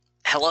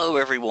Hello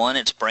everyone,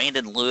 it's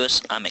Brandon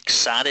Lewis. I'm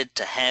excited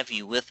to have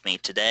you with me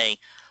today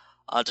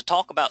to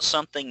talk about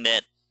something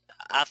that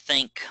I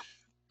think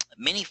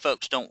many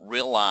folks don't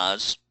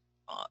realize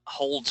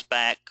holds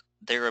back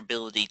their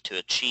ability to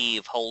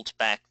achieve, holds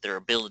back their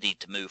ability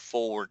to move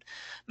forward,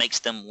 makes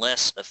them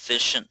less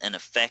efficient and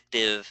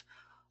effective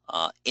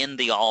in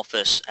the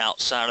office,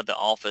 outside of the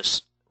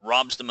office,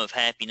 robs them of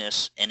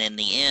happiness, and in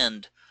the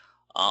end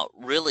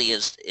really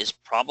is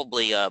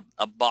probably a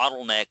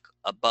bottleneck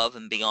above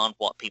and beyond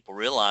what people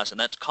realize, and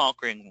that's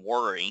conquering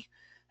worry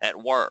at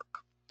work.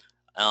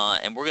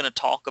 And we're going to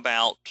talk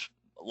about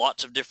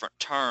lots of different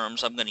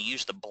terms. I'm going to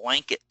use the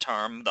blanket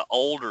term, the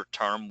older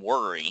term,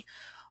 worry,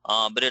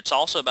 but it's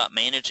also about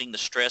managing the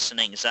stress and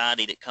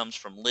anxiety that comes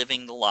from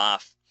living the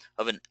life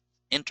of an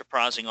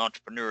enterprising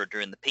entrepreneur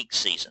during the peak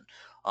season.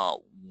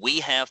 We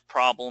have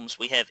problems,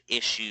 we have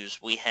issues,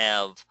 we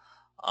have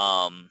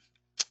um,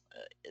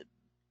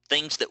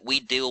 things that we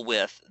deal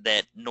with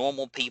that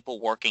normal people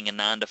working a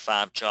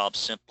 9-to-5 job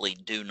simply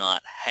do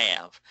not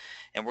have.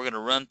 And we're going to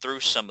run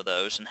through some of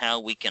those and how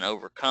we can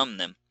overcome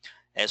them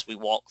as we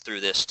walk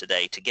through this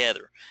today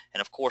together. And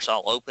of course,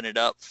 I'll open it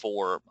up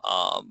for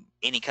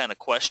any kind of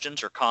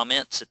questions or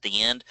comments at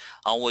the end.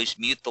 I always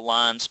mute the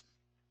lines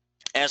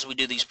as we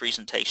do these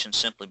presentations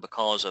simply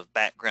because of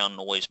background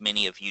noise.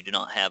 Many of you do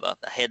not have a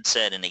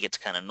headset and it gets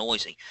kind of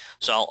noisy.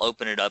 So I'll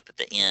open it up at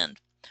the end.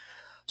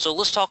 So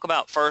let's talk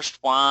about first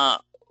why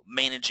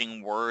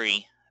managing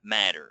worry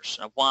matters.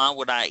 Now, why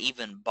would I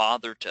even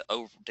bother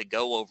to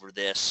go over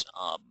this?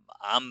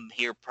 I'm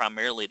here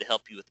primarily to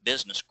help you with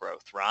business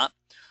growth, right?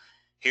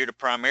 Here to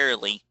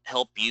primarily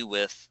help you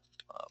with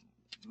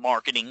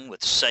marketing,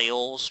 with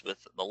sales,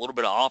 with a little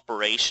bit of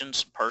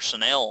operations,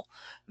 personnel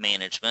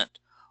management.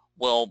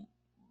 Well,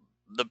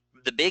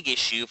 the big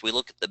issue, if we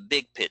look at the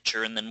big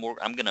picture, and then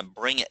I'm going to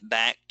bring it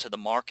back to the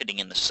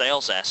marketing and the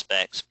sales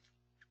aspects,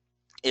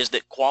 is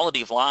that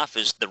quality of life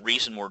is the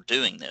reason we're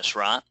doing this,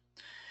 right?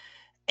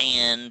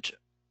 And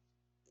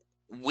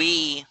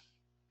we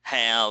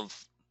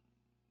have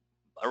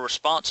a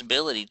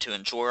responsibility to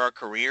enjoy our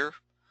career.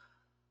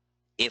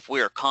 If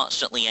we are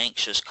constantly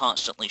anxious,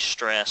 constantly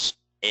stressed,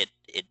 it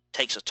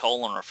takes a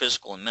toll on our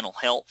physical and mental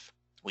health.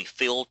 We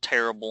feel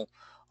terrible.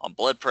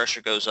 Blood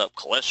pressure goes up,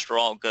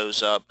 cholesterol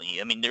goes up.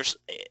 I mean, there's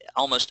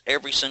almost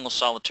every single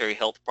solitary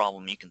health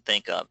problem you can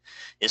think of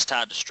is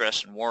tied to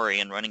stress and worry,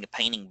 and running a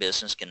painting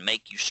business can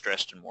make you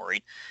stressed and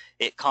worried.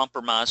 It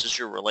compromises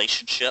your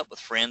relationship with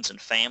friends and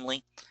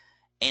family.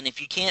 And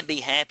if you can't be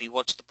happy,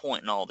 what's the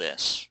point in all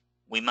this?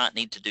 We might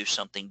need to do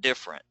something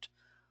different.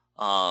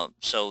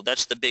 So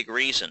that's the big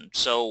reason.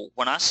 So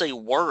when I say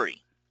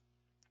worry,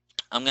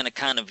 I'm going to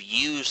kind of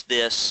use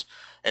this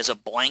as a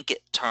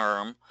blanket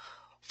term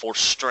for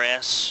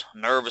stress,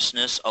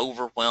 nervousness,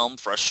 overwhelm,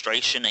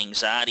 frustration,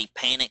 anxiety,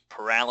 panic,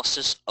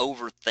 paralysis,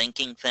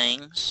 overthinking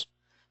things,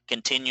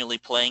 continually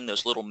playing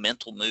those little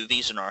mental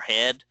movies in our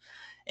head.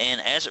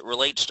 And as it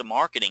relates to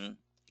marketing,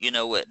 you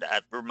know, it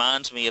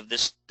reminds me of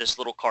this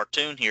little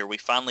cartoon here. We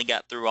finally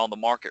got through all the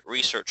market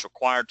research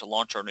required to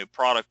launch our new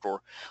product,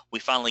 or we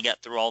finally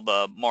got through all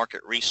the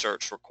market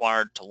research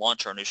required to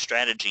launch our new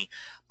strategy,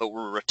 but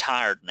we're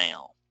retired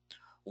now.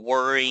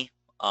 Worry,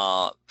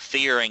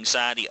 fear,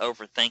 anxiety,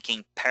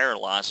 overthinking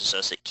paralyzes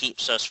us. It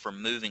keeps us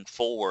from moving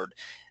forward,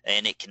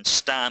 and it can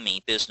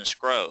stymie business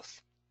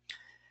growth.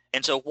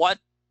 And so what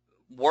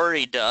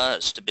worry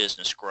does to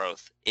business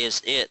growth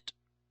is it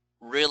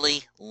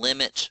really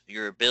limits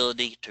your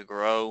ability to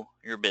grow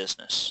your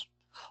business.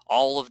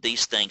 All of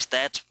these things,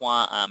 that's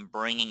why I'm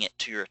bringing it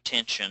to your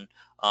attention,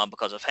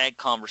 because I've had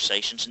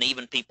conversations, and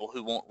even people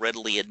who won't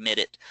readily admit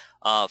it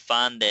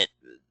find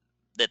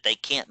that they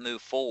can't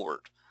move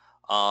forward.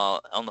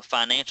 On the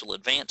financial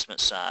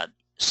advancement side,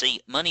 see,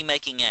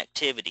 money-making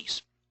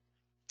activities,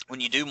 when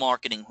you do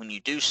marketing, when you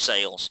do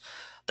sales,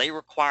 they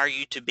require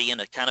you to be in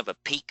a kind of a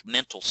peak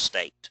mental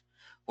state.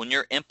 When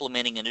you're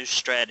implementing a new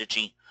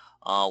strategy,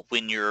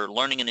 when you're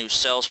learning a new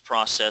sales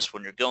process,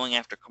 when you're going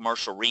after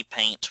commercial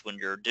repaints, when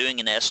you're doing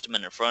an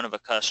estimate in front of a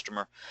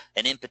customer,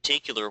 and in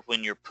particular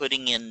when you're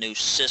putting in new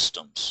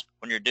systems,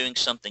 when you're doing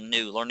something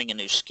new, learning a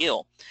new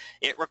skill,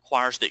 it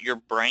requires that your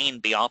brain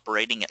be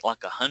operating at like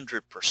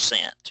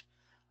 100%.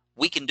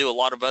 We can do a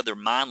lot of other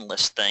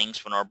mindless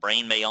things when our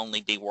brain may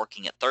only be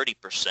working at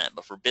 30%,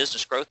 but for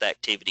business growth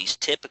activities,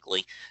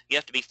 typically you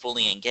have to be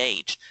fully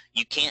engaged.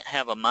 You can't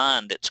have a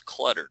mind that's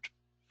cluttered,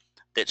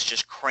 that's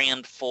just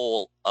crammed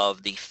full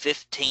of the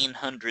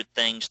 1,500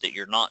 things that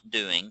you're not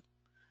doing,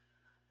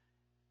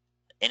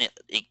 and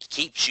it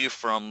keeps you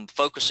from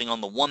focusing on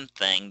the one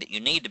thing that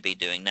you need to be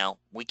doing. Now,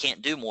 we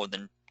can't do more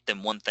than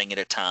one thing at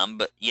a time,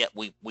 but yet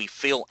we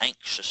feel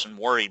anxious and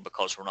worried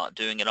because we're not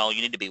doing it all.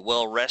 You need to be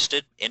well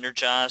rested,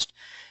 energized.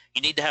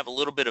 You need to have a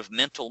little bit of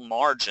mental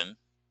margin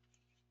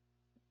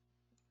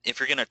if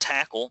you're going to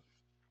tackle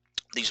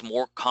these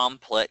more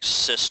complex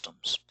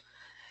systems.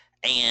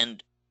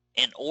 And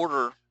in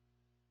order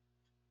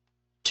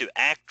to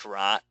act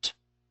right,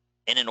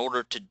 and in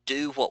order to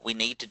do what we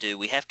need to do,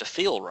 we have to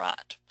feel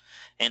right.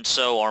 And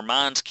so our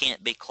minds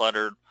can't be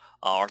cluttered.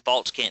 Our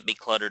thoughts can't be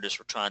cluttered as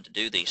we're trying to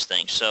do these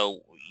things.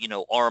 So, you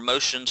know, our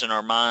emotions and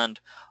our mind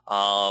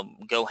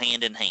go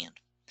hand in hand,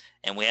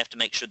 and we have to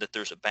make sure that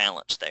there's a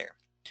balance there.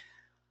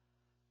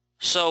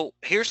 So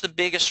here's the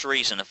biggest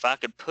reason, if I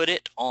could put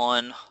it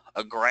on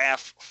a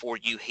graph for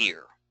you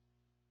here.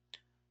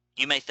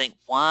 You may think,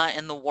 why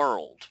in the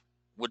world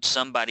would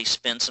somebody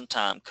spend some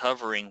time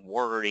covering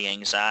worry,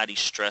 anxiety,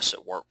 stress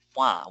at work?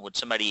 Why would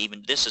somebody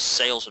even, this is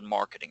sales and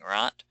marketing,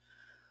 right?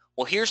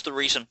 Well, here's the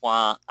reason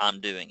why I'm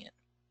doing it.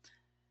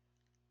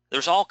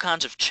 There's all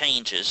kinds of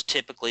changes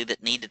typically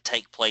that need to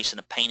take place in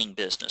a painting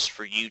business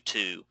for you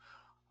to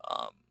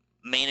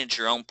manage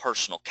your own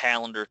personal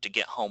calendar, to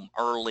get home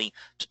early,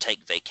 to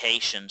take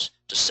vacations,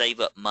 to save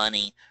up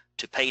money,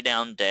 to pay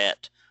down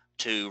debt,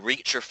 to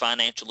reach your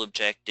financial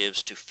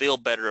objectives, to feel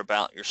better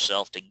about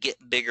yourself, to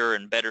get bigger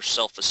and better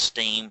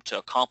self-esteem, to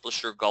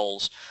accomplish your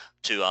goals,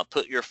 to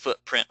put your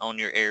footprint on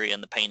your area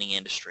in the painting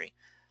industry.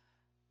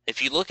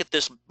 If you look at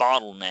this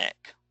bottleneck,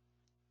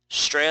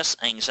 stress,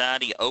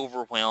 anxiety,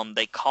 overwhelm,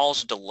 they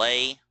cause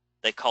delay,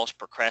 they cause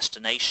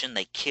procrastination,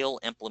 they kill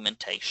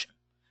implementation.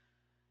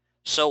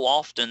 So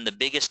often the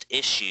biggest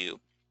issue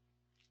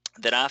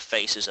that I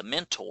face as a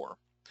mentor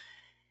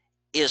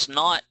is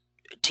not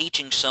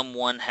teaching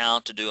someone how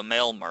to do a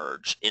mail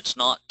merge. It's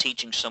not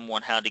teaching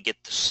someone how to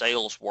get the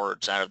sales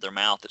words out of their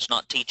mouth. It's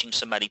not teaching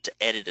somebody to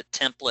edit a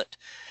template.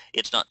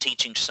 It's not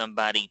teaching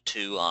somebody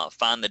to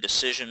find the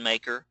decision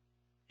maker.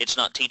 It's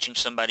not teaching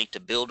somebody to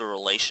build a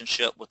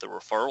relationship with a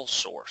referral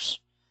source.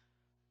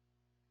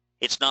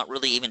 It's not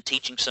really even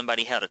teaching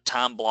somebody how to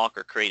time block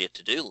or create a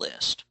to-do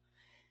list.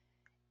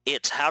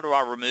 It's how do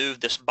I remove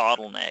this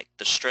bottleneck,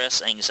 the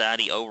stress,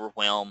 anxiety,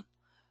 overwhelm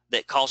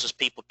that causes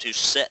people to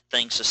set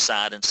things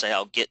aside and say,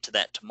 I'll get to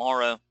that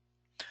tomorrow,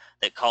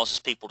 that causes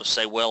people to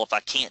say, well, if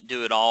I can't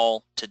do it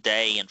all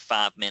today in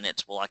 5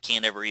 minutes, well, I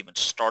can't ever even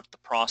start the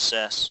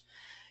process.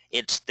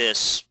 It's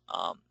this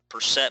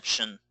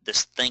perception,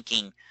 this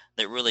thinking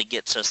that really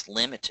gets us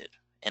limited,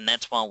 and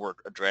that's why we're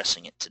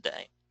addressing it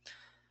today.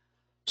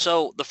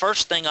 So the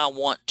first thing I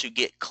want to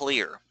get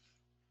clear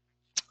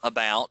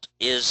about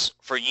is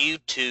for you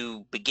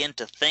to begin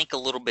to think a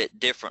little bit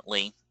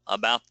differently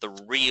about the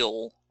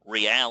real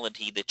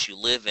reality that you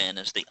live in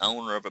as the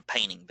owner of a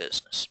painting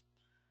business.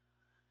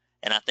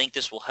 And I think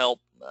this will help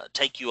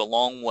take you a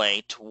long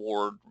way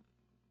toward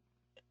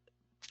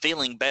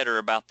feeling better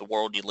about the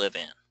world you live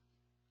in.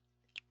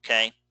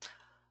 Okay?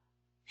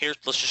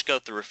 Let's just go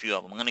through a few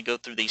of them. I'm going to go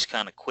through these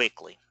kind of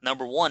quickly.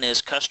 Number one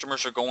is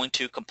customers are going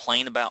to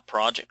complain about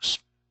projects.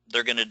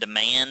 They're going to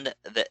demand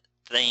that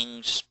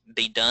things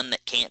be done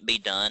that can't be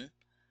done.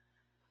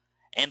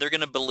 And they're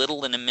going to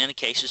belittle and in many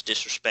cases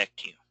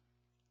disrespect you.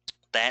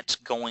 That's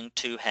going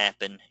to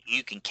happen.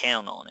 You can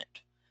count on it.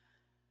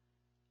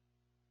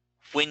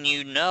 When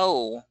you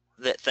know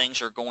that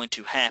things are going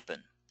to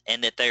happen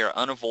and that they are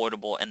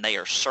unavoidable and they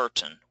are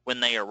certain, when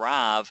they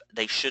arrive,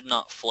 they should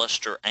not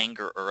fluster,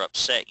 anger, or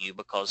upset you,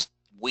 because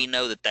we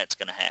know that that's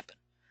going to happen.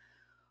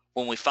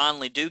 When we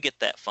finally do get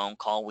that phone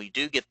call, we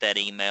do get that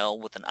email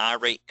with an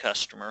irate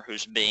customer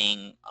who's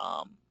being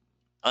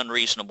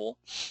unreasonable,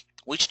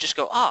 we should just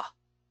go,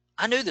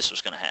 I knew this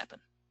was going to happen.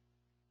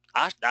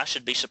 I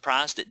should be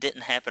surprised it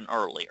didn't happen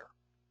earlier.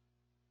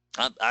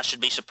 I should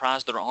be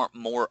surprised there aren't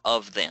more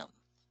of them,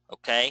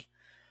 okay?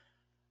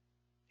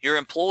 Your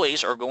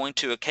employees are going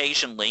to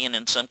occasionally, and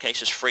in some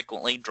cases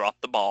frequently, drop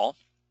the ball.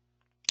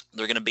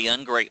 They're going to be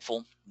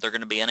ungrateful. They're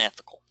going to be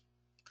unethical.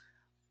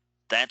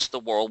 That's the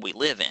world we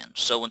live in.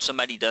 So when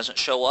somebody doesn't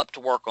show up to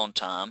work on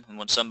time, and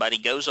when somebody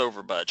goes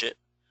over budget,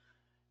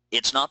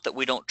 it's not that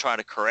we don't try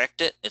to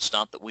correct it. It's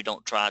not that we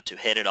don't try to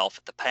head it off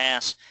at the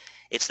pass.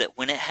 It's that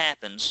when it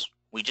happens,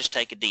 we just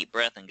take a deep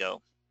breath and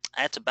go,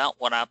 that's about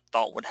what I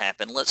thought would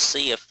happen. Let's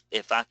see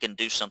if I can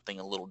do something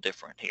a little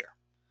different here.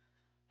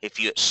 If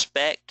you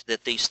expect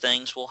that these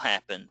things will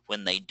happen,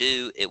 when they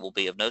do, it will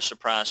be of no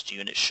surprise to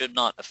you, and it should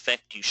not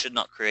affect you, should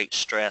not create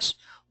stress,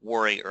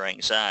 worry, or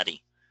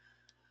anxiety.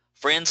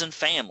 Friends and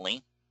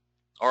family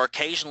are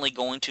occasionally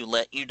going to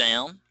let you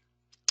down.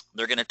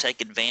 They're going to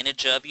take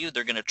advantage of you.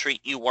 They're going to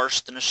treat you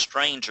worse than a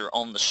stranger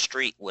on the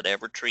street would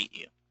ever treat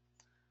you.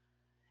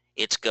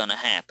 It's going to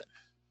happen.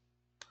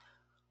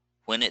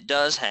 When it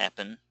does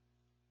happen,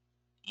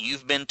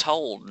 you've been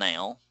told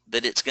now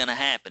that it's going to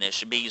happen. It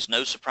should be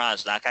no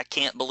surprise. Like, I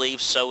can't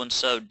believe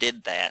so-and-so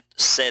did that,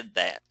 said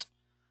that.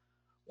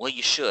 Well,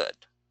 you should,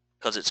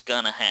 because it's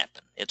going to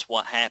happen. It's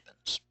what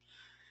happens.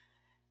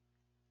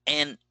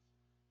 And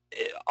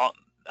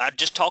I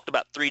just talked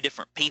about 3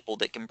 different people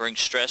that can bring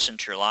stress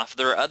into your life.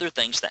 There are other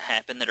things that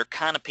happen that are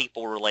kind of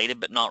people related,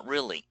 but not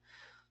really.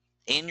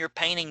 In your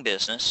painting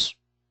business,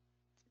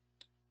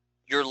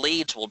 your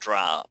leads will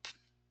dry up.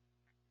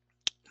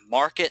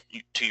 Market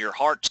to your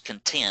heart's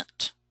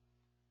content.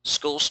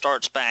 School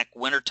starts back,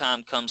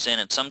 wintertime comes in,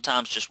 and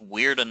sometimes just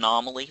weird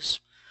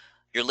anomalies.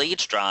 Your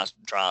leads dry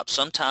up.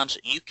 Sometimes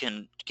you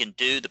can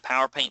do the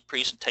PowerPaint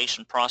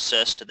presentation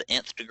process to the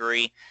nth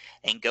degree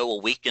and go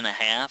a week and a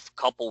half,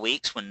 couple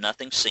weeks when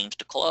nothing seems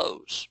to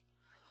close.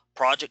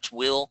 Projects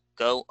will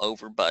go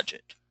over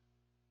budget.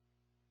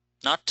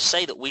 Not to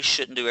say that we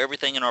shouldn't do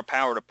everything in our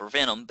power to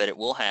prevent them, but it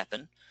will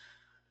happen.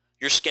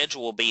 Your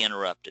schedule will be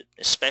interrupted,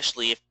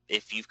 especially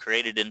if you've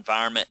created an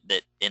environment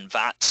that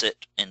invites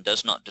it and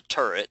does not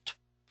deter it.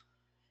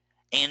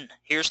 And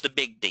here's the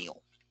big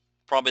deal,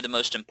 probably the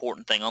most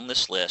important thing on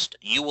this list.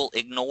 You will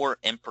ignore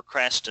and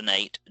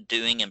procrastinate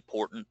doing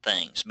important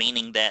things,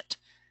 meaning that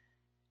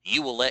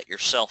you will let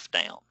yourself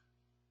down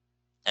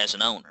as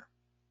an owner.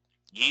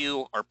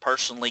 You are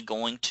personally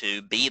going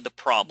to be the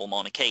problem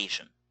on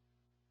occasion.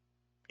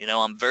 You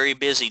know, I'm very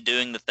busy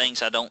doing the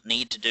things I don't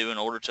need to do in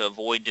order to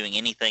avoid doing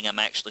anything I'm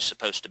actually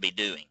supposed to be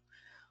doing.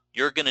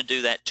 You're going to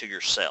do that to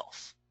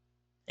yourself.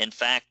 In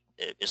fact,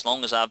 as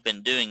long as I've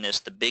been doing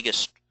this, the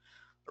biggest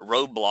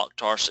roadblock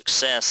to our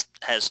success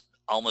has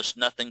almost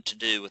nothing to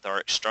do with our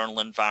external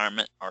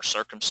environment, our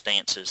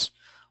circumstances,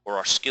 or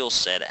our skill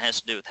set. It has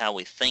to do with how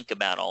we think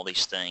about all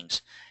these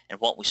things and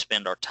what we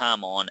spend our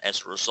time on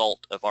as a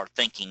result of our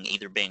thinking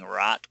either being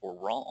right or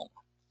wrong.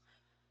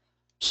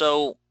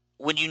 So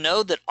when you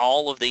know that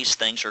all of these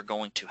things are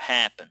going to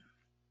happen,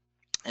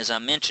 as I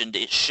mentioned,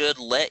 it should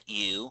let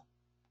you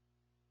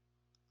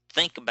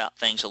think about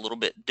things a little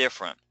bit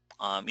different.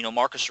 You know,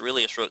 Marcus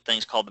Aurelius wrote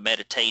things called the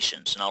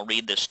Meditations, and I'll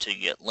read this to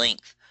you at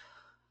length.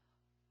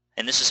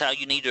 And this is how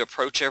you need to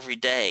approach every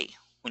day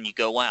when you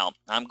go out.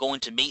 I'm going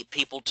to meet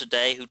people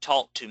today who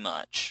talk too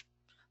much,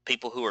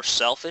 people who are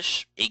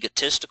selfish,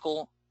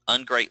 egotistical,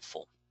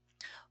 ungrateful.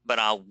 But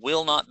I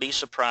will not be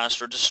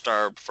surprised or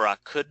disturbed, for I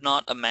could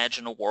not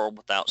imagine a world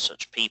without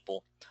such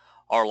people.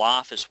 Our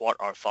life is what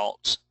our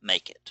thoughts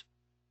make it.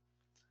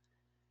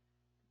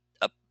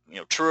 You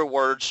know, truer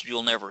words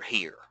you'll never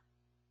hear.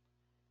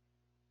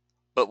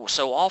 But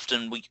so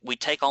often we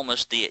take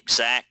almost the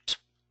exact,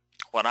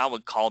 what I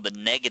would call the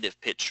negative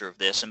picture of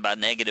this, and by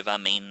negative I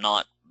mean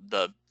not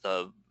the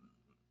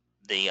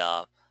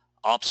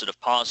opposite of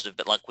positive,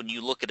 but like when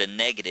you look at a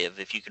negative,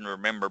 if you can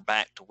remember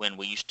back to when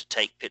we used to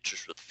take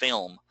pictures with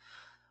film,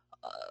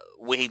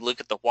 we look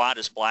at the white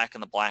as black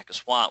and the black as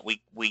white.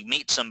 We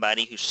meet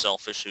somebody who's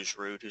selfish, who's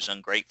rude, who's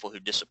ungrateful, who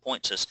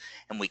disappoints us,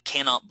 and we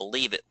cannot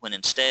believe it, when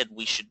instead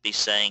we should be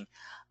saying,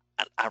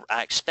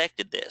 I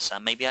expected this.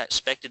 Maybe I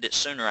expected it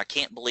sooner. I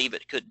can't believe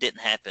it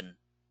didn't happen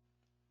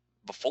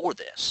before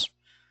this.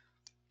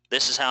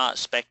 This is how I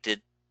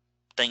expected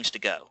things to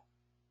go.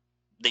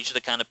 These are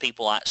the kind of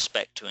people I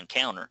expect to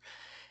encounter.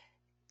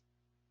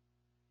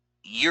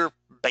 You're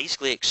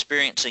basically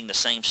experiencing the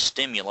same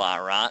stimuli,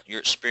 right? You're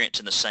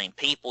experiencing the same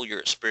people. You're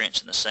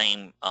experiencing the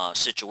same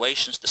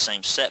situations, the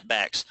same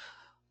setbacks.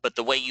 But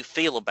the way you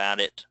feel about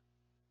it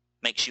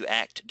makes you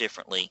act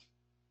differently,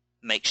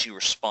 makes you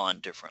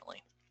respond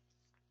differently.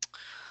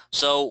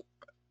 So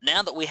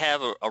now that we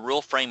have a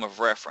real frame of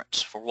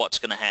reference for what's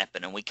going to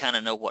happen and we kind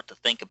of know what to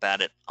think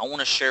about it, I want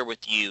to share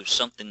with you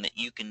something that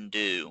you can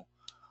do,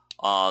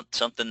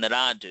 something that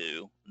I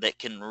do that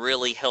can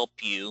really help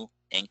you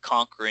in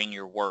conquering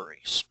your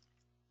worries.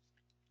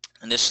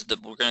 And this is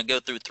we're going to go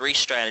through 3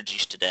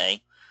 strategies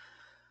today.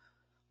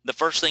 The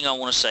first thing I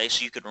want to say,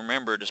 so you can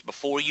remember it, is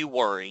before you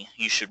worry,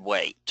 you should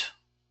wait.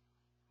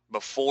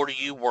 Before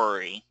you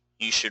worry,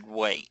 you should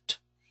wait.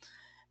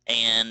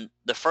 And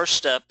the first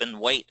step in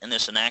wait in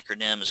this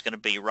acronym is going to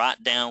be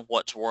write down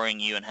what's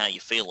worrying you and how you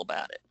feel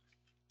about it.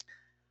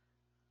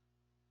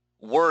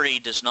 Worry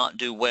does not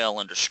do well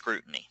under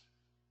scrutiny.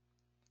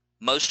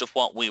 Most of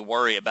what we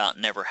worry about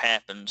never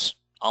happens.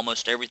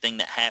 Almost everything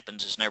that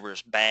happens is never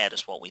as bad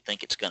as what we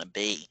think it's going to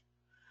be.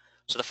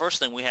 So the first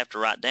thing we have to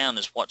write down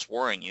is what's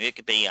worrying you. It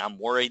could be, I'm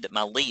worried that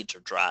my leads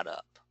are dried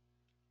up.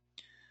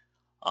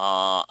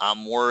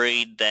 I'm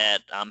worried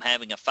that I'm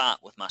having a fight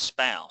with my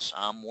spouse.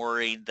 I'm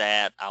worried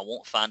that I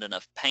won't find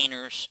enough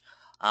painters.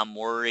 I'm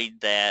worried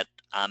that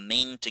I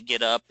mean to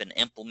get up and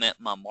implement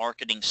my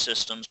marketing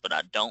systems, but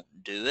I don't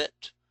do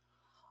it.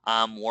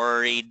 I'm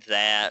worried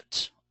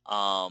that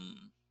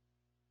I'm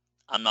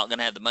not going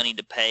to have the money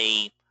to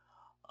pay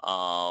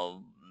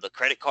the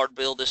credit card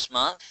bill this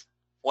month.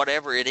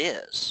 Whatever it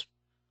is.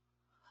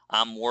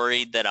 I'm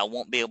worried that I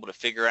won't be able to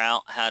figure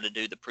out how to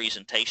do the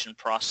presentation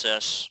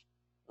process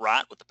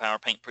right with the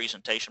PowerPoint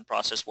presentation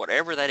process.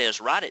 Whatever that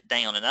is, write it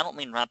down. And I don't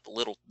mean write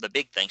the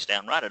big things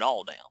down. Write it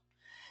all down.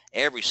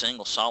 Every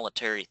single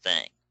solitary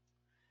thing.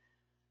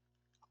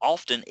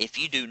 Often, if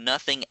you do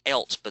nothing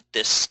else but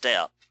this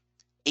step,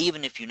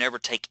 even if you never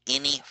take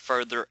any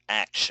further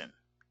action,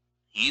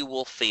 you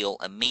will feel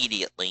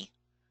immediately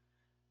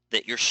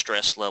that your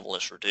stress level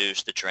is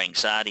reduced, that your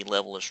anxiety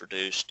level is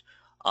reduced.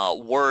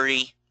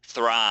 Worry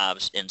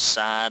thrives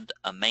inside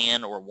a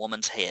man or a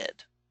woman's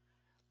head.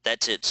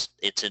 That's its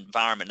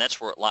environment. That's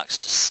where it likes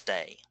to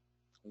stay.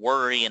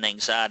 Worry and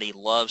anxiety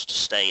loves to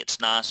stay. It's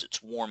nice,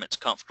 it's warm, it's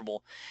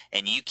comfortable,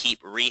 and you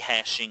keep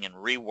rehashing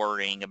and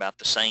re-worrying about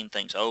the same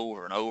things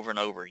over and over and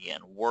over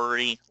again.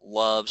 Worry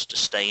loves to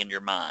stay in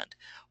your mind.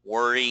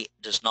 Worry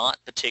does not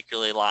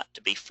particularly like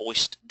to be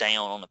foisted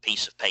down on a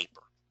piece of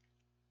paper.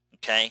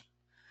 Okay?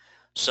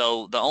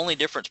 So the only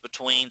difference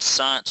between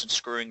science and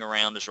screwing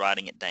around is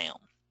writing it down.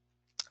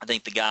 I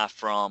think the guy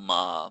from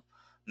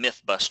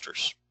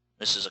Mythbusters,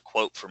 this is a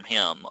quote from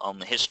him on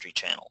the History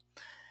Channel,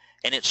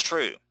 and it's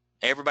true.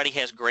 Everybody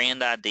has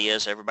grand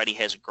ideas, everybody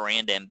has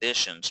grand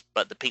ambitions,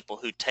 but the people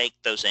who take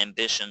those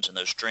ambitions and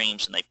those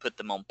dreams and they put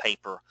them on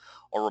paper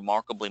are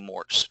remarkably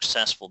more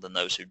successful than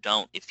those who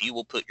don't. If you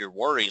will put your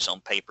worries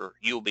on paper,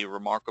 you will be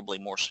remarkably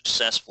more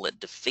successful at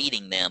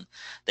defeating them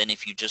than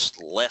if you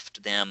just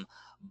left them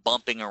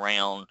bumping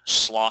around,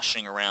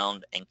 sloshing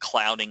around, and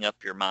clouding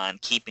up your mind,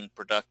 keeping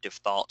productive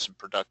thoughts and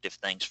productive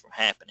things from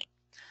happening.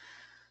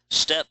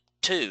 Step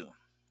 2,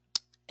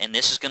 and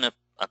this is going to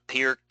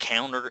appear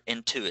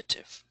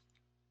counterintuitive.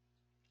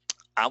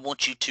 I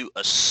want you to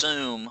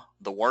assume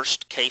the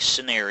worst case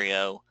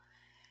scenario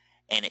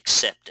and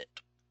accept it.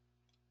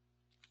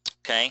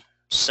 Okay?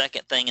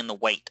 Second thing in the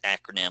WAIT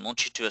acronym, I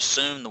want you to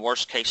assume the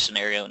worst case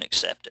scenario and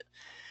accept it.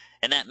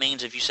 And that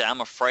means if you say,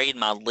 I'm afraid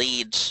my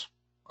leads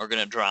are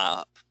going to dry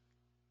up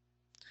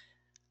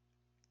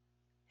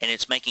and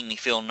it's making me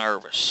feel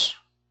nervous.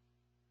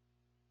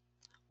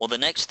 Well, the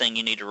next thing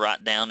you need to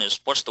write down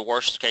is, what's the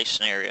worst case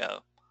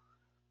scenario?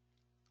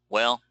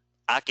 Well,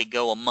 I could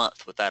go a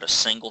month without a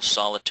single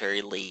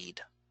solitary lead.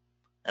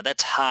 Now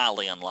that's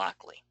highly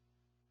unlikely.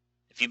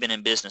 If you've been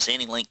in business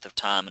any length of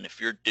time and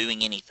if you're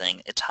doing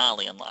anything, it's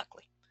highly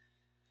unlikely.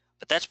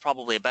 But that's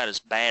probably about as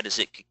bad as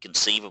it could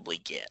conceivably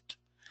get.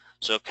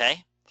 So,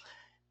 okay,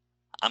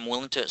 I'm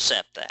willing to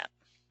accept that.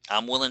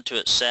 I'm willing to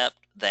accept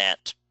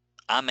that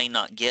I may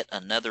not get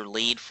another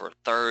lead for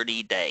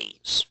 30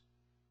 days.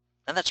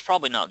 And that's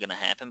probably not going to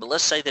happen, but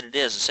let's say that it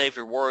is. Say if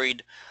you're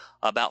worried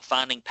about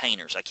finding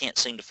painters. I can't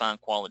seem to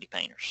find quality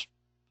painters.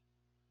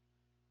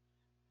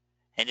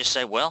 And just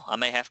say, well, I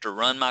may have to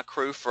run my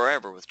crew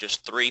forever with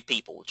just 3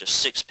 people, with just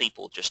 6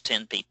 people, just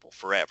 10 people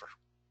forever.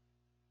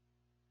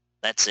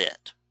 That's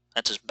it.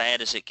 That's as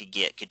bad as it could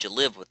get. Could you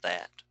live with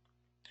that?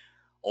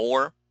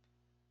 Or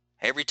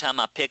every time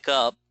I pick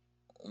up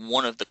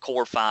one of the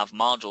core 5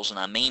 modules and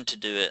I mean to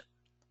do it,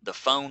 the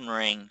phone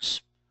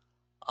rings,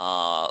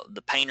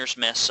 the painters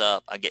mess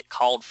up, I get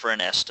called for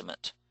an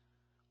estimate.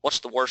 What's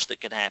the worst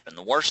that could happen?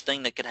 The worst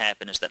thing that could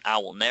happen is that I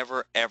will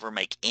never, ever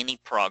make any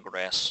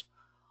progress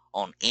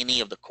on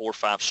any of the core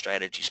 5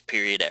 strategies,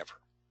 period, ever.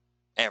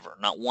 Ever.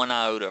 Not one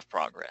iota of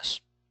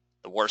progress.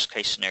 The worst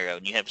case scenario.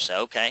 And you have to say,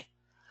 okay,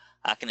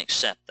 I can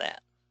accept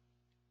that.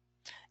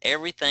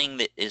 Everything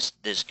that is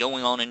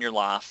going on in your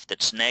life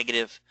that's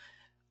negative,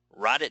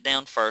 write it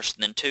down first,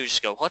 and then 2,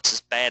 just go, what's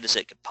as bad as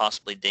it could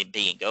possibly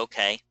be? And go,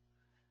 okay,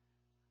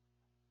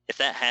 if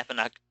that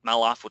happened, my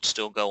life would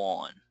still go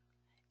on.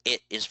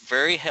 It is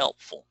very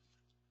helpful,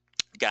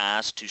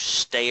 guys, to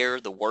stare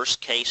the worst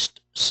case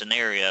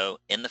scenario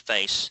in the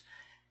face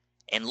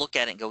and look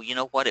at it and go, you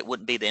know what, it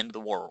wouldn't be the end of the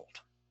world.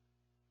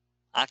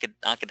 I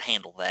could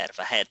handle that if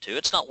I had to.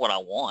 It's not what I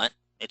want.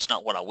 It's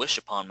not what I wish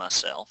upon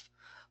myself,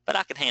 but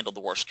I could handle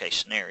the worst case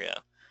scenario.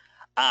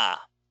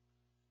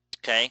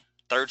 Okay,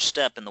 third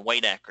step in the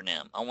WAIT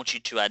acronym. I want you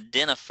to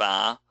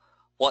identify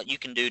what you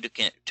can do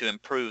to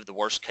improve the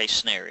worst case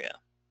scenario.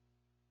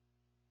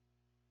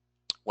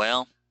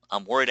 Well,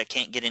 I'm worried I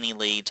can't get any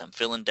leads. I'm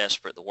feeling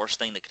desperate. The worst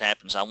thing that could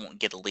happen is I won't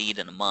get a lead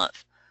in a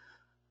month.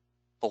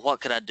 But what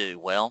could I do?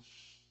 Well,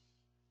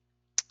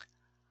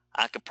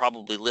 I could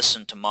probably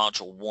listen to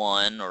module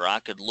 1, or I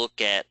could look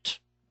at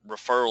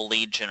referral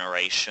lead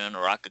generation,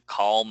 or I could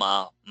call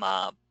my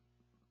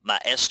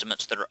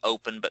estimates that are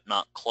open but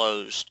not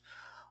closed.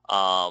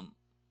 I've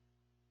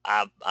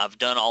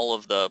done all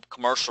of the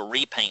commercial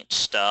repaint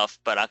stuff,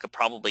 but I could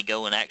probably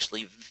go and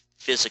actually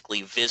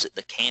physically visit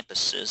the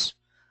campuses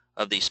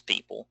of these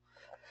people.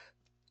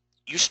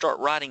 You start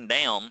writing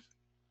down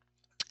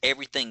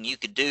everything you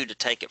could do to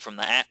take it from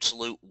the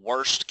absolute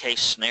worst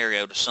case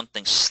scenario to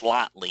something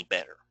slightly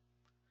better.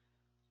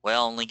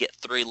 Well, only get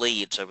 3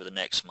 leads over the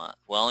next month.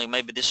 Well,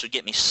 maybe this would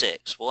get me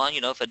 6. Well,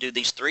 you know, if I do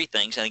these 3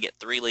 things and I get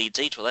 3 leads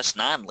each, well, that's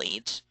 9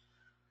 leads.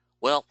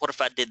 Well, what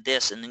if I did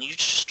this? And then you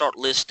just start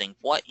listing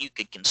what you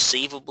could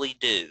conceivably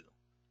do,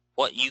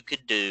 what you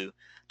could do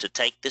to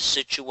take this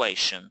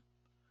situation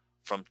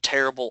from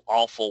terrible,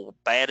 awful,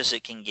 bad as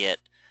it can get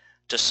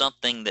to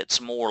something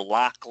that's more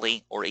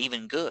likely or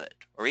even good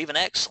or even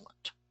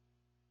excellent.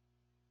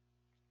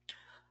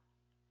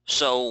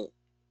 So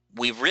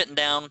we've written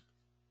down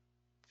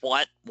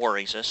what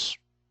worries us,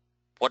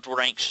 what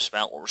we're anxious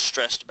about, what we're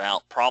stressed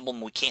about, problem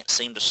we can't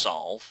seem to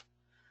solve.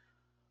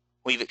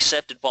 We've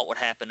accepted what would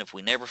happen if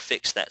we never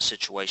fixed that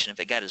situation, if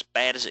it got as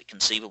bad as it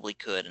conceivably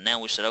could. And now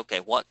we said, okay,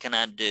 what can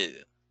I do?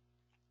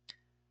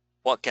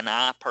 What can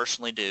I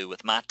personally do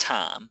with my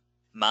time,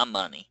 my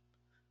money,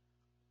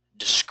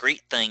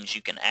 discrete things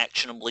you can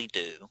actionably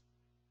do?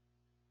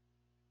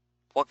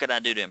 What could I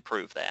do to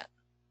improve that?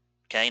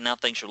 Okay, now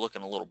things are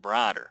looking a little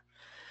brighter.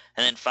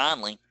 And then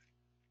finally,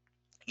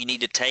 you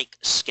need to take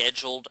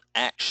scheduled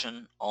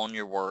action on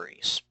your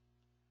worries.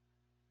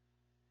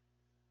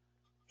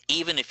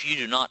 Even if you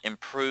do not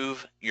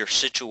improve your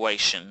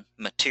situation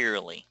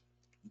materially,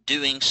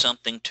 doing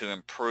something to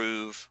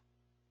improve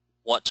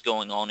what's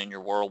going on in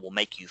your world will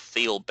make you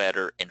feel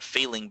better, and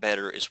feeling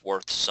better is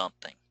worth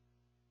something.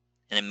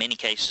 And in many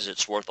cases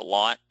it's worth a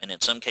lot, and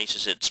in some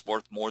cases it's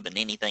worth more than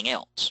anything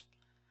else.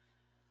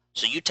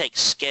 So you take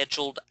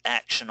scheduled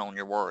action on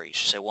your worries.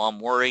 You say, well, I'm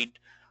worried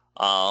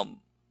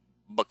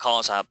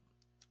because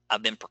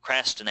I've been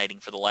procrastinating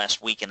for the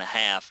last week and a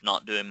half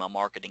not doing my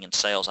marketing and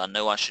sales. I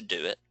know I should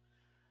do it.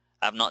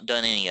 I've not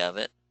done any of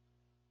it.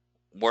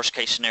 Worst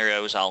case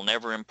scenario is I'll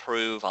never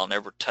improve. I'll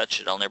never touch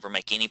it. I'll never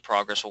make any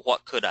progress. Well,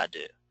 what could I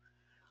do?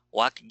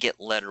 Well, I could get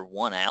letter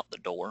 1 out the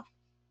door.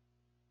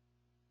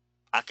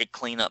 I could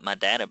clean up my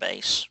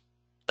database.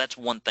 That's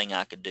one thing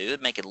I could do.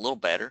 It'd make it a little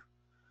better.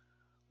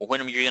 Well,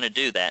 when are you going to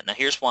do that? Now,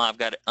 here's why I've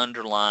got it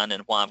underlined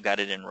and why I've got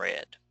it in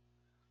red.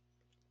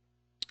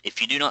 If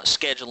you do not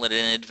schedule it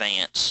in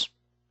advance,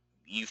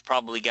 you've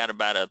probably got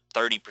about a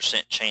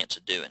 30% chance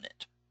of doing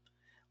it.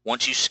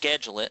 Once you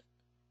schedule it,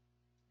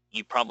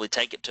 you probably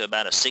take it to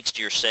about a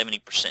 60 or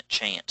 70%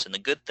 chance. And the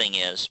good thing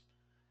is,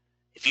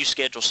 if you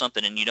schedule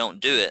something and you don't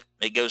do it,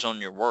 it goes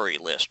on your worry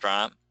list,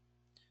 right?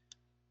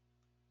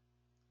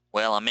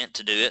 Well, I meant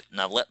to do it,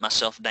 and I've let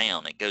myself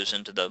down. It goes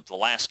into the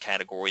last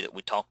category that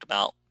we talked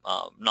about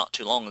not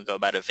too long ago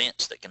about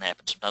events that can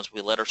happen. Sometimes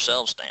we let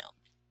ourselves down.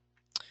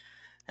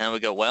 And we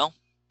go, well,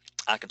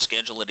 I can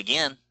schedule it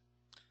again.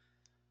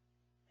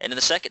 And then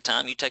the second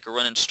time, you take a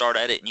running start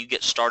at it, and you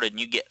get started, and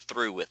you get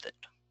through with it.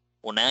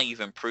 Well, now you've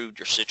improved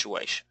your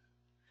situation.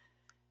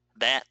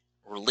 That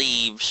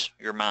relieves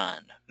your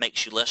mind,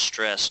 makes you less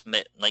stressed,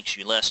 makes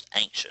you less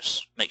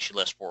anxious, makes you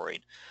less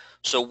worried.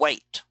 So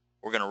wait.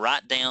 We're going to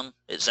write down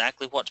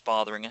exactly what's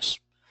bothering us.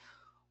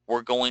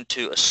 We're going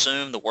to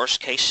assume the worst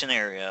case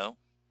scenario.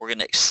 We're going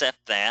to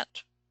accept that.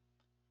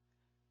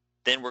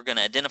 Then we're going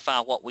to identify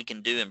what we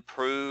can do to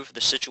improve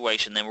the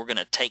situation. Then we're going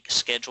to take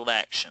scheduled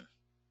action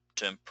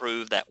to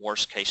improve that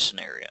worst case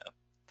scenario.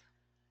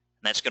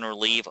 And that's going to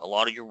relieve a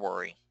lot of your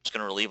worry. It's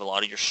going to relieve a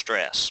lot of your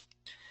stress.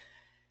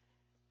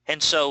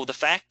 And so the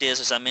fact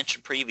is, as I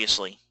mentioned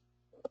previously,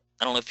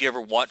 I don't know if you ever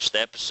watched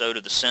the episode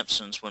of The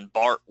Simpsons when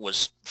Bart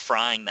was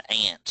frying the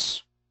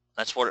ants.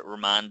 That's what it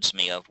reminds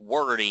me of.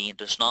 Worry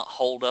does not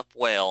hold up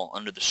well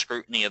under the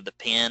scrutiny of the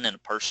pen and a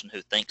person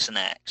who thinks and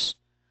acts.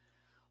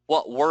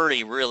 What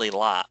worry really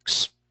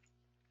likes,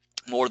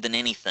 more than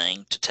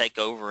anything, to take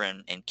over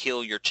and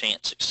kill your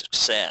chance of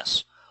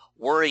success.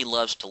 Worry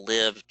loves to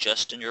live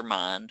just in your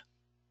mind.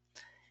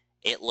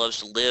 It loves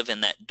to live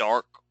in that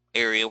dark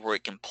area where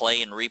it can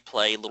play and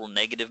replay little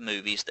negative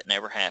movies that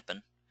never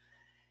happen.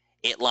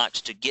 It likes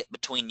to get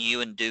between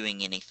you and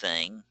doing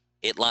anything.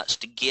 It likes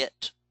to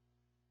get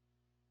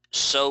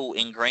so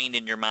ingrained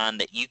in your mind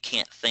that you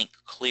can't think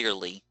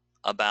clearly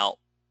about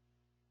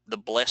the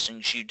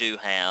blessings you do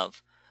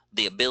have,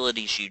 the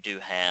abilities you do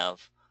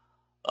have,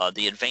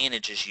 the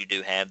advantages you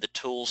do have, the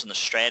tools and the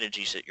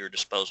strategies at your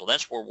disposal.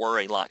 That's where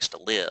worry likes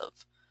to live.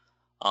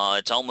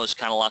 It's almost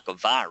kind of like a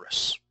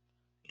virus.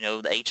 You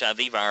know, the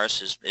HIV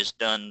virus has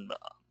done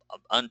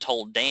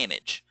untold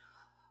damage,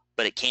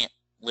 but it can't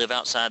live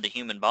outside the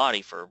human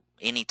body for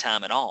any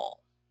time at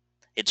all.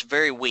 It's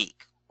very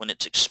weak when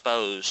it's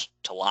exposed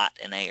to light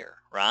and air,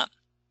 right?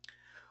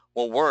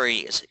 Well, worry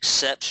is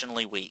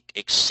exceptionally weak,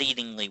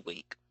 exceedingly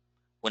weak,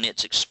 when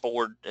it's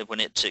exposed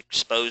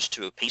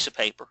to a piece of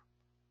paper,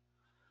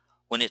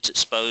 when it's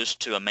exposed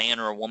to a man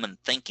or a woman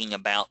thinking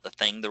about the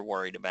thing they're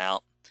worried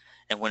about,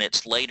 and when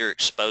it's later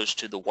exposed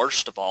to the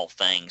worst of all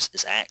things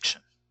is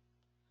action.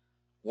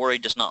 Worry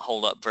does not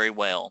hold up very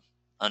well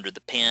under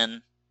the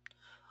pen,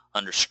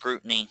 under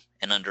scrutiny,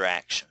 and under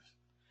action.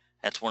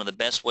 That's one of the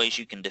best ways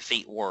you can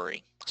defeat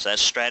worry. So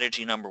that's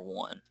strategy number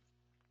 1.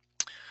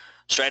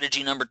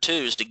 Strategy number 2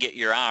 is to get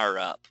your ire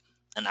up.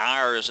 An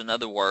ire is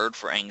another word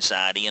for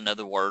anxiety,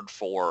 another word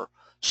for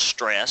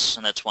stress,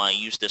 and that's why I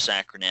use this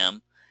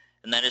acronym.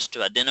 And that is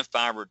to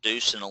identify,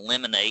 reduce, and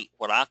eliminate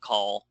what I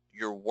call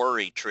your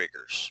worry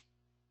triggers.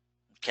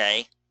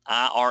 Okay?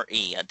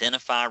 I-R-E,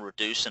 identify,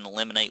 reduce, and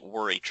eliminate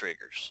worry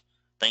triggers.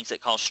 Things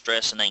that cause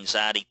stress and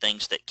anxiety,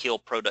 things that kill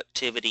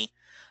productivity,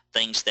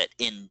 things that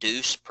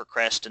induce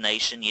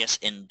procrastination. Yes,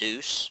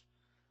 induce.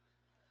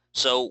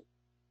 So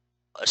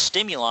a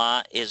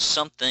stimuli is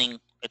something,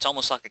 it's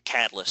almost like a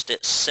catalyst.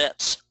 It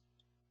sets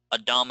a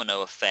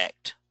domino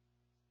effect.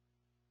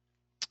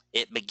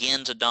 It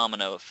begins a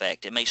domino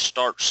effect. It may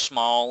start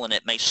small and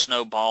it may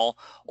snowball,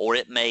 or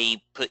it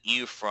may put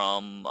you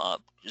from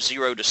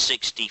 0 to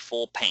 60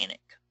 full panic,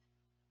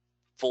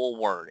 full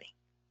worry.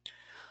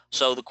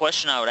 So the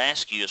question I would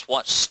ask you is,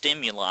 what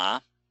stimuli,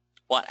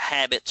 what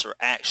habits or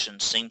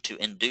actions seem to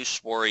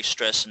induce worry,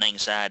 stress, and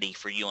anxiety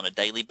for you on a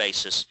daily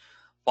basis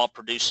while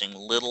producing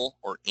little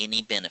or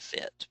any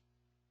benefit?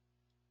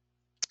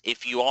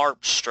 If you are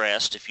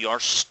stressed, if you are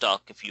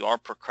stuck, if you are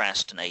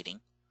procrastinating,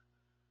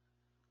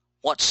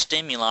 what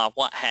stimuli,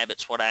 what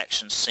habits, what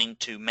actions seem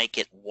to make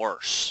it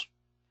worse,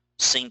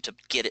 seem to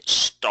get it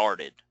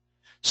started,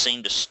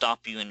 seem to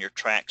stop you in your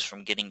tracks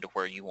from getting to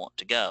where you want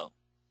to go?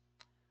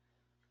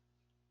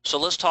 So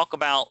let's talk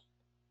about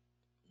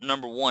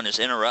number 1 is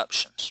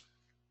interruptions.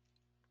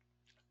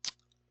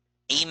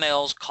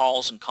 Emails,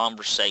 calls, and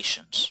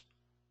conversations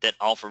that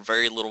offer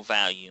very little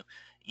value.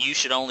 You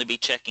should only be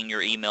checking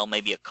your email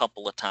maybe a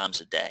couple of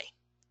times a day.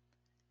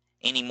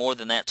 Any more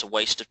than that's a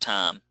waste of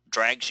time,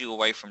 drags you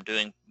away from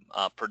doing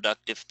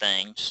productive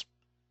things.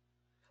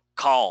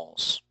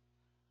 Calls.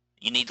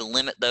 You need to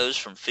limit those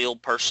from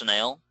field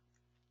personnel.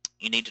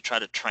 You need to try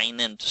to train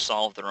them to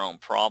solve their own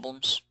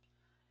problems.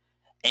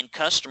 And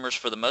customers,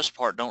 for the most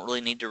part, don't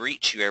really need to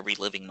reach you every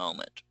living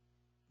moment.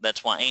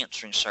 That's why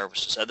answering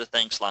services, other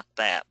things like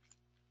that,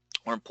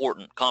 are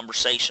important.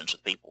 Conversations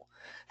with people.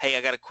 Hey,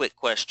 I got a quick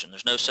question.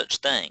 There's no such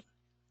thing.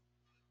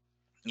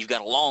 You've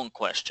got a long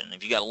question.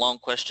 If you got a long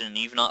question and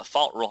you've not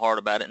thought real hard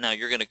about it, now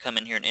you're going to come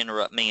in here and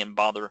interrupt me and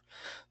bother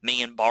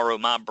me and borrow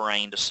my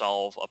brain to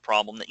solve a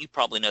problem that you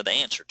probably know the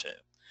answer to.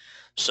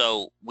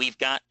 So we've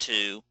got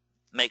to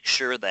make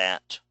sure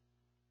that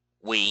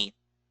we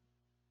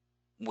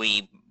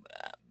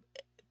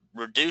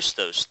reduce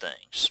those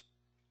things.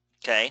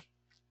 Okay?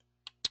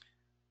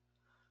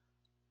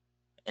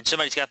 And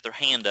somebody's got their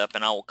hand up,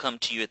 and I will come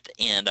to you at the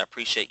end. I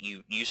appreciate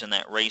you using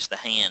that raise the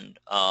hand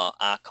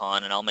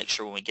icon, and I'll make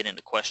sure when we get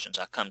into questions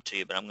I come to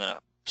you, but I'm going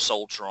to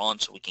soldier on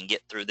so we can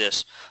get through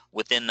this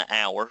within the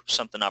hour,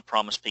 something I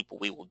promise people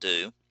we will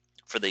do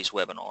for these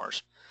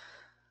webinars.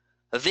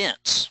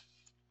 Events.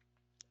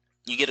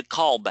 You get a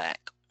call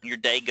back. Your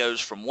day goes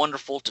from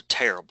wonderful to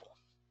terrible.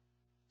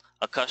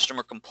 A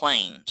customer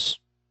complains.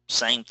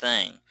 Same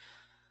thing.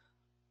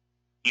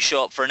 You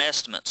show up for an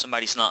estimate.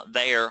 Somebody's not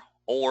there,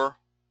 or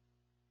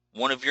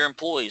one of your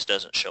employees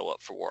doesn't show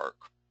up for work.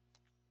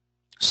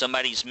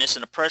 Somebody's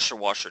missing a pressure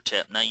washer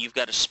tip. Now you've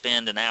got to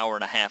spend an hour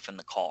and a half in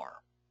the car.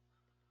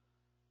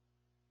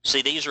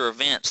 See, these are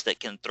events that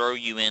can throw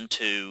you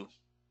into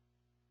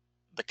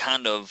the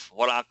kind of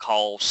what I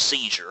call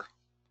seizure.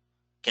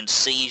 Can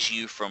seize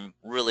you from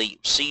really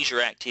seize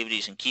your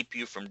activities and keep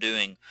you from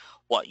doing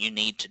what you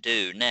need to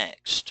do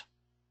next.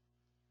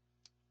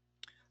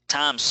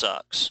 Time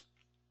sucks.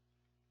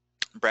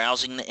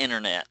 Browsing the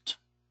internet.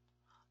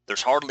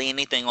 There's hardly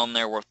anything on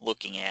there worth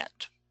looking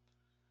at.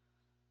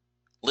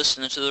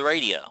 Listening to the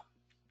radio.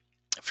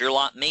 If you're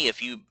like me,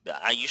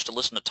 I used to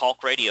listen to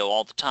talk radio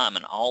all the time,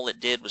 and all it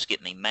did was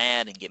get me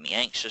mad and get me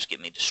anxious,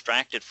 get me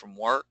distracted from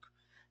work.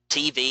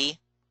 TV.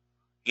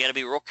 You got to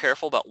be real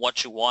careful about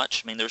what you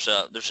watch. I mean, there's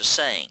a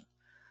saying,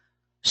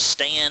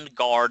 stand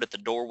guard at the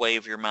doorway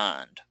of your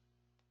mind.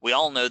 We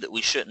all know that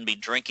we shouldn't be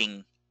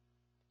drinking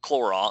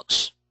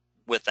Clorox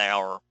with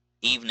our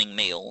evening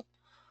meal,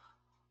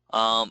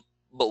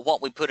 but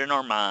what we put in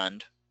our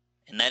mind,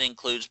 and that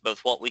includes both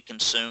what we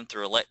consume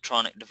through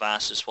electronic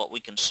devices, what we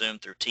consume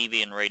through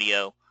TV and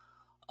radio,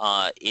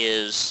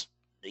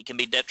 it can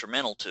be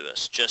detrimental to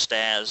us, just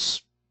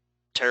as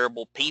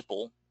terrible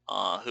people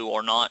who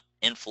are not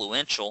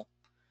influential,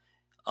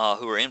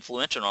 who are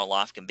influential in our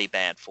life, can be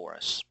bad for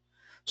us.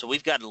 So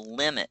we've got to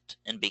limit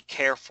and be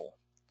careful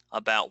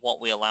about what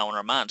we allow in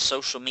our minds.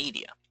 Social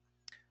media.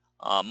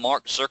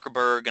 Mark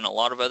Zuckerberg and a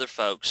lot of other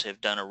folks have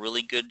done a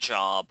really good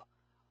job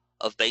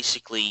of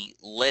basically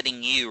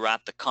letting you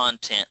write the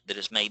content that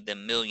has made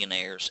them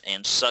millionaires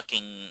and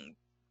sucking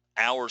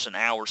hours and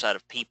hours out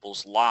of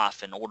people's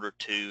life in order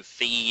to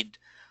feed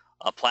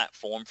a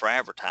platform for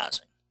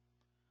advertising.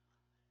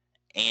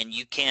 And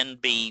you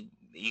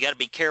got to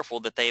be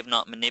careful that they have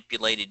not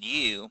manipulated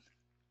you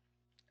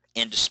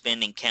into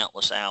spending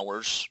countless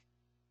hours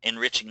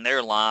enriching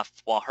their life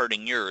while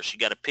hurting yours. You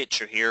got a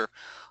picture here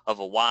of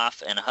a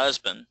wife and a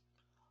husband,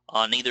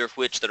 neither of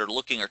which that are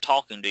looking or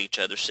talking to each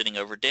other, sitting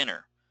over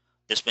dinner.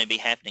 This may be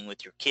happening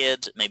with your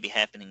kids. It may be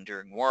happening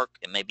during work.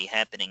 It may be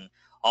happening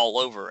all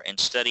over. And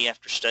study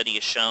after study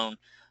has shown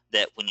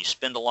that when you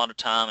spend a lot of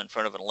time in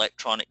front of an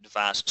electronic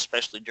device,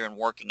 especially during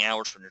working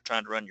hours when you're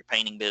trying to run your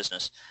painting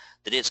business,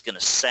 that it's going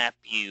to sap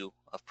you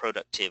of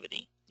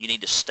productivity. You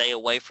need to stay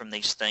away from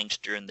these things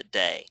during the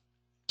day.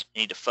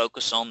 You need to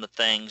focus on the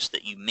things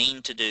that you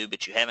mean to do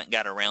but you haven't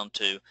got around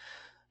to.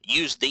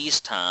 Use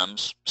these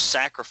times,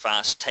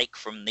 sacrifice, take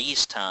from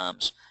these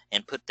times,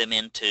 and put them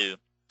into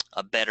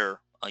a better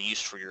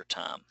use for your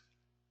time.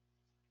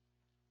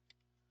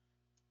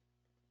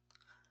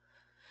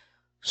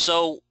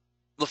 So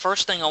the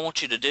first thing I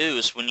want you to do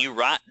is when you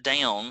write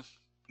down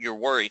your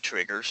worry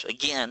triggers,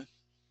 again,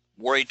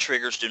 worry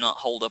triggers do not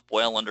hold up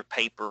well under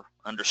paper,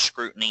 under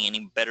scrutiny,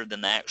 any better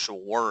than the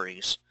actual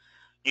worries.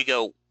 You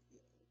go,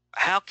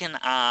 how can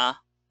I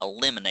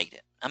eliminate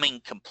it? I mean,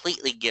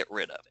 completely get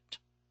rid of it.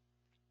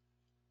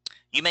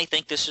 You may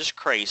think this is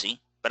crazy,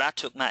 but I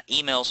took my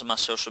emails and my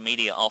social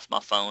media off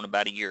my phone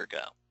about a year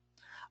ago.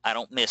 I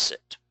don't miss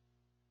it.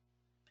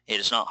 It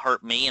has not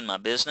hurt me in my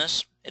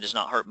business. It has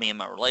not hurt me in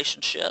my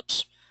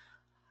relationships.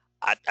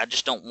 I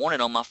just don't want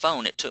it on my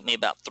phone. It took me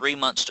about 3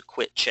 months to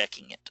quit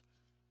checking it.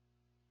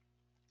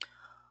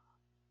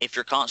 If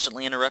you're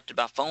constantly interrupted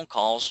by phone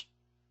calls,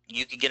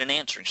 you could get an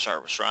answering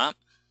service, right?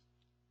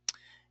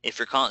 If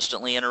you're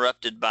constantly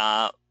interrupted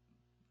by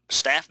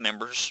staff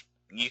members,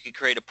 you could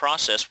create a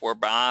process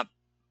whereby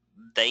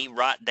they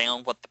write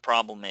down what the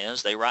problem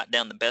is. They write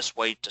down the best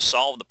way to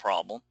solve the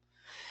problem.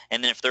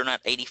 And then if they're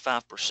not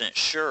 85%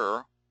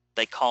 sure,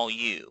 they call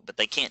you. But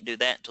they can't do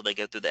that until they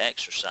go through the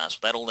exercise.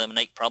 That'll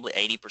eliminate probably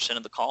 80%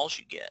 of the calls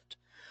you get.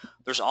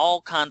 There's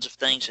all kinds of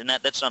things, and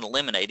that's not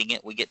eliminating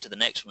it. We get to the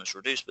next one, is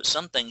reduced. But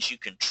some things you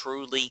can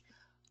truly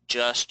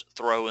just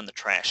throw in the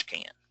trash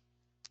can.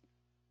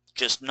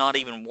 Just not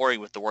even worry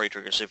with the worry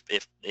triggers.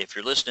 If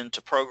you're listening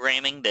to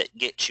programming that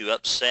gets you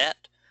upset,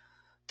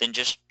 then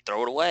just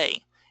throw it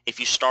away. If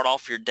you start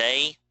off your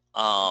day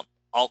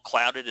all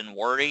clouded and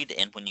worried,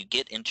 and when you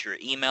get into your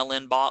email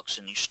inbox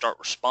and you start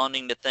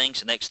responding to things,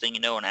 the next thing you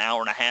know, an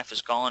hour and a half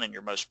is gone, and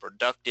your most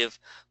productive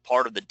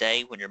part of the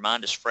day when your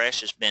mind is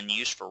fresh has been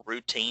used for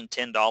routine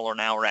 $10 an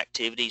hour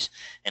activities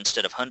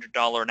instead of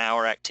 $100 an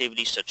hour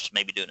activities, such as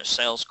maybe doing a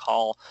sales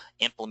call,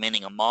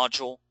 implementing a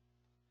module,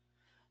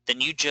 then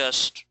you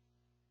just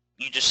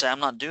say, I'm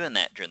not doing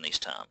that during these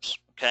times,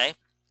 okay?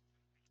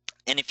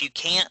 And if you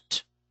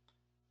can't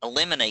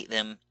eliminate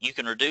them, you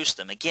can reduce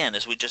them. Again,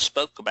 as we just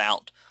spoke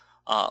about,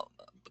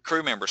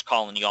 crew members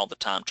calling you all the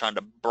time, trying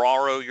to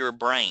borrow your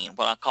brain,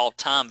 what I call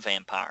time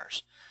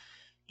vampires.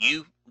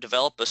 You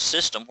develop a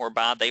system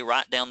whereby they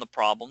write down the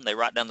problem, they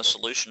write down the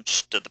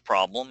solutions to the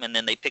problem, and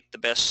then they pick the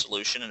best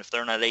solution, and if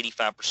they're not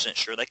 85%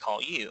 sure, they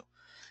call you.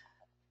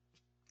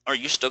 Are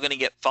you still going to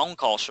get phone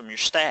calls from your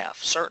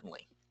staff?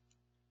 Certainly.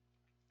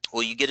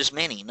 Will you get as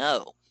many?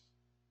 No.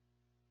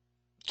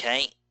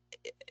 Okay?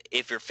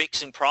 If you're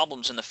fixing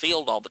problems in the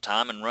field all the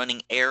time and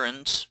running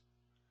errands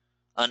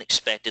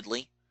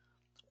unexpectedly,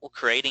 well,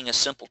 creating a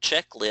simple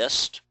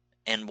checklist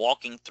and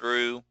walking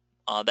through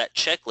that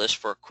checklist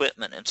for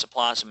equipment and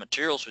supplies and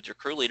materials with your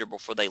crew leader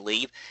before they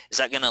leave, is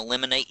that going to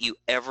eliminate you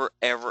ever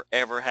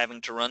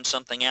having to run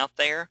something out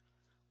there?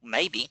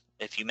 Maybe,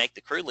 if you make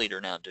the crew leader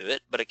now do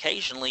it, but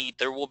occasionally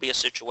there will be a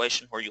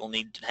situation where you'll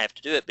need to have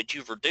to do it, but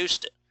you've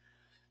reduced it.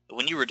 But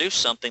when you reduce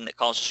something that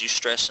causes you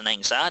stress and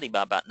anxiety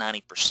by about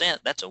 90%,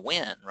 that's a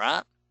win,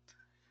 right?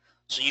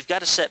 So you've got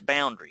to set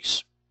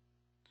boundaries.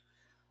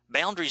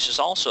 Boundaries is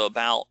also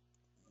about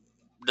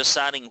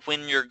deciding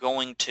when you're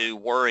going to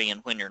worry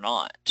and when you're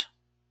not.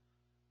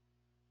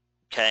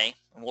 Okay?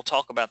 And we'll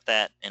talk about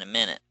that in a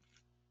minute.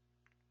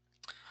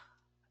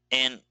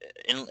 And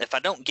if I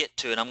don't get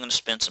to it, I'm going to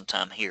spend some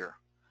time here.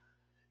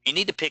 You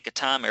need to pick a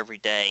time every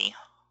day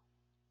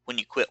when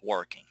you quit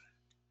working.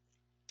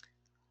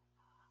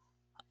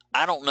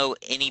 I don't know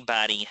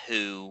anybody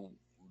who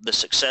the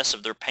success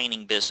of their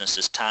painting business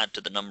is tied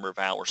to the number of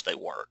hours they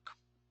work.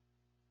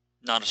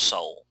 Not a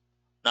soul.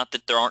 Not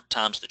that there aren't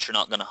times that you're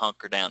not going to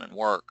hunker down and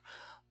work,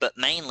 but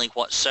mainly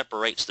what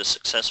separates the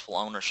successful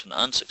owners from the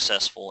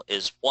unsuccessful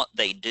is what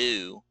they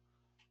do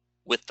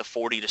with the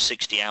 40 to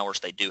 60 hours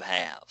they do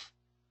have.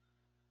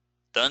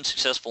 The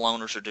unsuccessful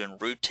owners are doing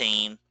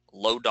routine,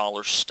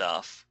 low-dollar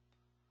stuff.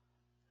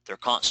 They're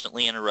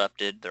constantly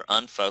interrupted. They're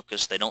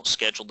unfocused. They don't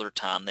schedule their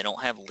time. They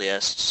don't have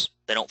lists.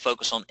 They don't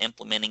focus on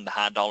implementing the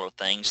high-dollar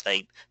things.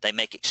 They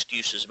make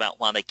excuses about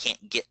why they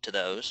can't get to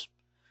those.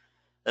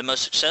 The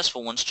most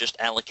successful ones just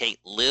allocate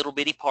little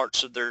bitty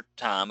parts of their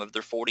time. Of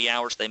their 40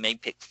 hours, they may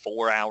pick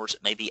 4 hours,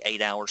 it may be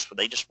 8 hours, where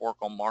they just work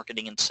on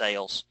marketing and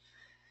sales.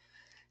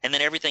 And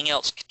then everything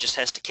else just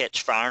has to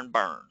catch fire and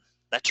burn.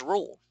 That's a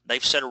rule.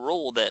 They've set a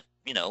rule that,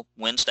 you know,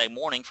 Wednesday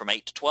morning from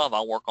 8 to 12,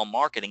 I'll work on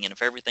marketing, and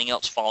if everything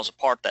else falls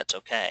apart, that's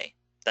okay.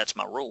 That's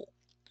my rule.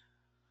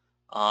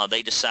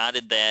 They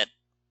decided that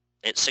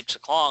at 6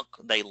 o'clock,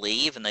 they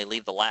leave, and they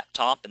leave the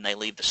laptop, and they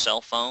leave the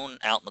cell phone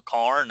out in the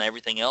car and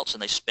everything else,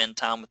 and they spend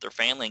time with their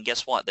family, and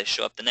guess what? They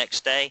show up the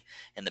next day,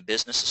 and the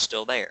business is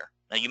still there.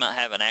 Now, you might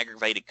have an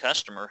aggravated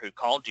customer who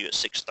called you at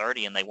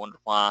 6:30, and they wonder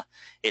why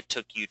it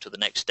took you to the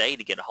next day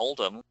to get a hold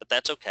of them, but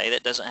that's okay.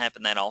 That doesn't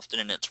happen that often,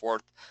 and it's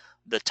worth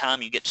the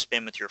time you get to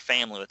spend with your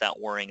family without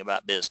worrying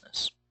about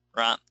business,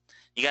 right?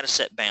 You got to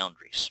set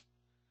boundaries.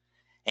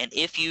 And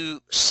if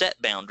you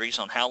set boundaries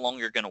on how long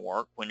you're going to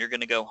work, when you're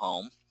going to go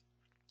home,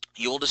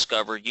 you'll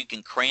discover you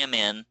can cram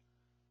in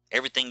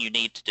everything you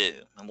need to do.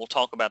 And we'll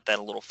talk about that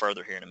a little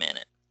further here in a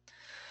minute.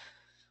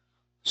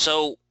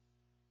 So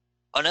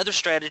another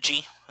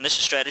strategy, and this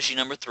is strategy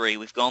number 3,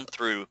 we've gone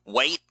through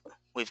weight,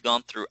 we've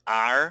gone through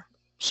ire.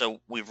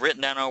 So we've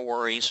written down our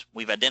worries,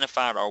 we've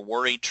identified our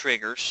worry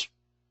triggers.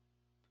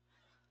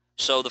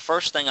 So the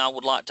first thing I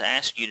would like to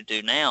ask you to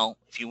do now,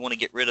 if you want to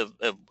get rid of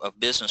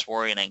business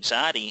worry and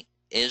anxiety,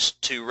 is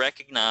to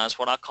recognize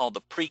what I call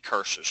the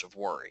precursors of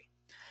worry.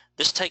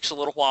 This takes a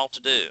little while to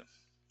do.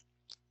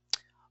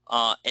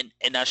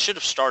 And I should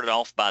have started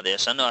off by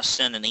this. I know I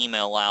sent an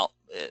email out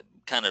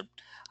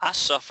I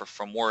suffer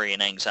from worry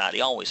and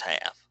anxiety, always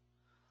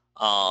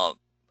have.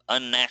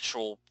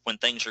 Unnatural when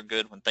things are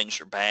good, when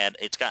things are bad.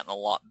 It's gotten a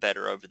lot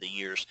better over the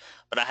years,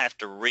 but I have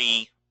to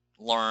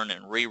relearn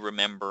and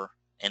remember,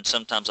 and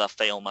sometimes I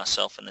fail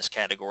myself in this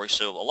category.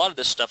 So a lot of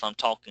this stuff I'm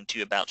talking to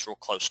you about is real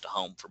close to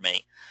home for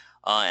me.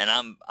 And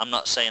I'm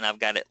not saying I've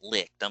got it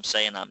licked. I'm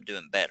saying I'm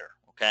doing better,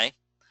 okay?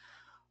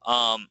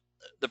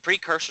 The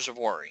precursors of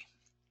worry.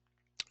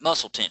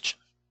 Muscle tension.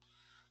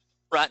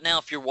 Right now,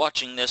 if you're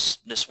watching this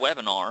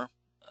webinar,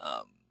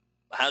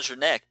 how's your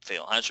neck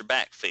feel? How's your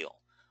back feel?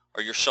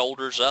 Are your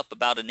shoulders up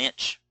about an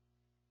inch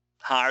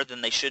higher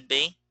than they should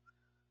be?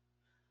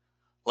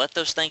 Let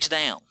those things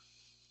down.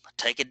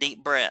 Take a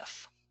deep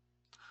breath.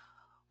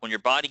 When your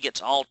body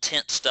gets all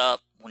tensed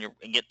up,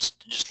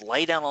 just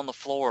lay down on the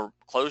floor,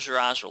 close your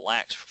eyes,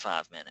 relax for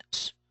 5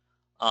 minutes.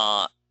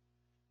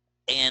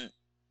 And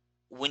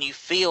when you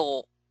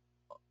feel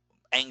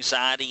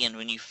anxiety and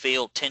when you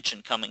feel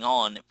tension coming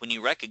on, when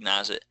you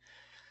recognize it,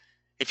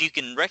 if you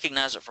can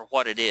recognize it for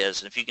what it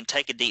is, and if you can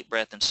take a deep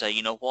breath and say,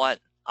 you know what,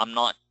 I'm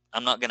not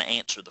going to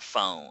answer the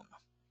phone.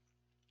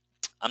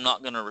 I'm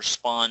not going to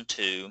respond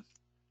to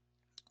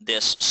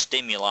this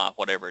stimuli,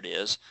 whatever it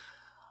is.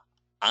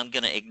 I'm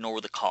going to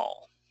ignore the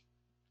call.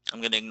 I'm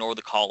going to ignore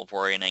the call of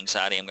worry and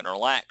anxiety. I'm going to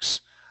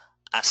relax.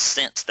 I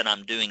sense that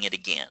I'm doing it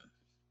again,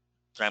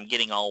 that I'm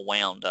getting all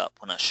wound up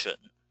when I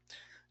shouldn't.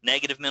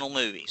 Negative mental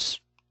movies.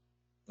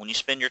 When you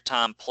spend your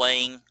time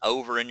playing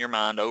over in your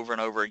mind over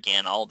and over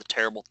again all the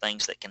terrible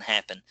things that can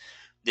happen,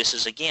 this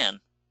is again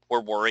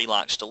where worry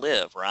likes to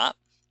live, right?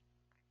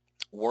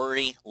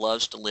 Worry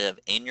loves to live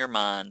in your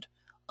mind,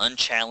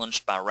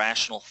 unchallenged by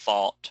rational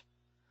thought,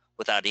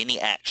 without any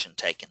action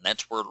taken.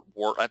 That's where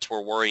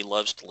worry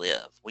loves to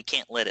live. We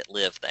can't let it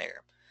live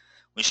there.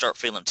 When you start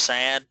feeling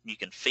sad, you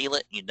can feel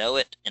it, you know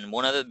it. And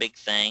one other big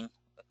thing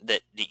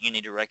that you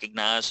need to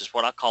recognize is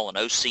what I call an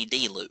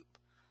OCD loop,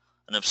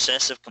 an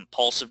obsessive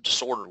compulsive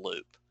disorder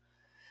loop.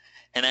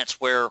 And that's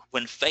where,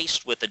 when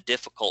faced with a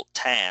difficult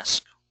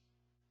task,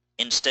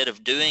 instead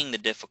of doing the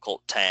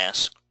difficult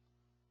task,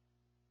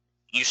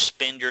 you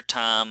spend your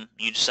time,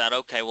 you decide,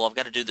 okay, well, I've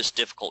got to do this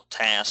difficult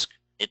task.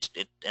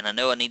 And I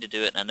know I need to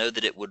do it, and I know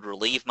that it would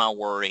relieve my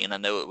worry, and I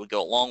know it would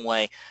go a long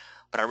way,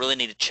 but I really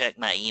need to check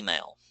my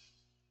email.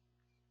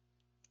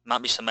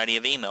 Might be somebody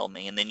have emailed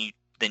me, and then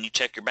you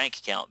check your bank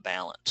account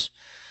balance.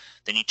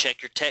 Then you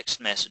check your text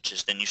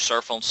messages. Then you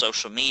surf on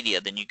social media.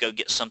 Then you go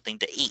get something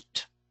to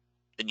eat.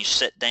 Then you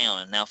sit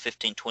down, and now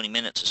 15, 20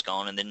 minutes is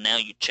gone, and then now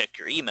you check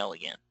your email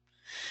again.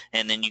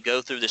 And then you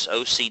go through this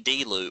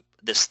OCD loop,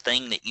 this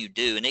thing that you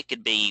do, and it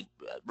could be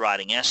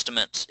writing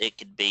estimates, it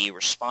could be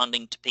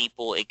responding to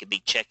people, it could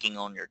be checking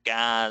on your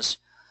guys,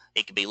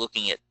 it could be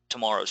looking at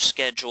tomorrow's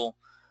schedule.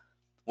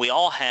 We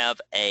all have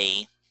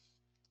a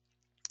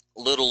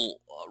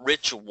little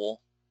ritual,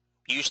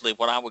 usually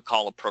what I would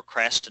call a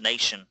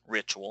procrastination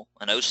ritual,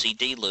 an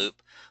OCD loop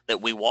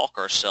that we walk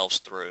ourselves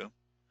through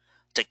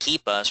to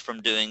keep us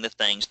from doing the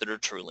things that are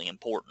truly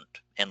important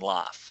in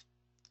life.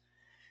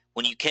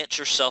 When you catch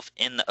yourself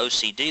in the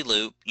OCD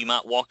loop, you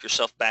might walk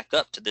yourself back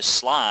up to this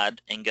slide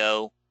and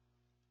go,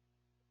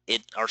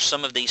 are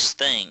some of these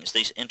things,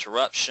 these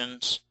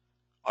interruptions,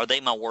 are they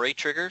my worry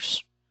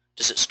triggers?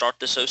 Does it start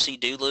this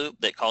OCD loop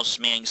that causes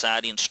me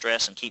anxiety and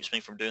stress and keeps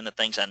me from doing the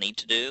things I need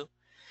to do?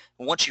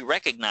 And once you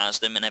recognize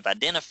them and have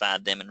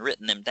identified them and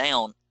written them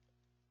down,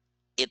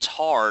 it's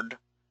hard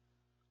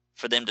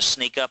for them to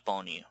sneak up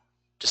on you.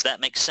 Does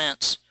that make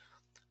sense?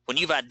 When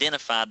you've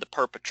identified the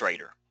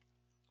perpetrator,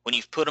 when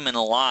you've put them in a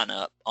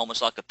lineup,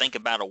 almost like think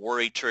about a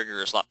worry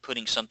trigger as like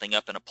putting something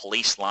up in a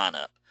police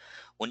lineup.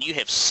 When you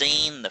have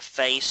seen the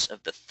face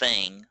of the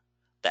thing,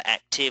 the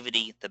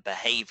activity, the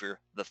behavior,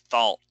 the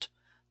thought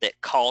that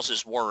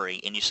causes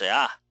worry, and you say,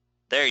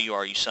 there you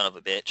are, you son of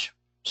a bitch.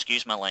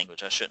 Excuse my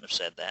language, I shouldn't have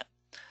said that.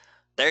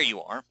 There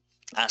you are.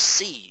 I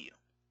see you.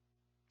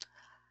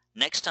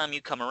 Next time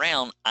you come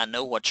around, I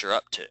know what you're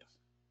up to.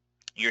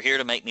 You're here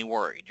to make me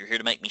worried. You're here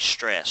to make me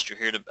stressed. You're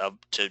here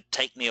to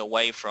take me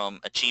away from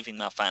achieving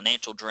my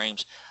financial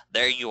dreams.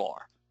 There you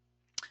are.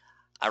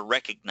 I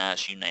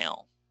recognize you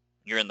now.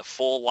 You're in the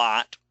full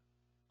light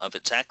of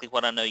exactly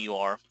what I know you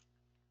are.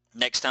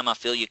 Next time I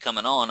feel you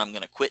coming on, I'm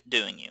going to quit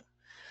doing you.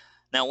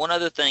 Now, one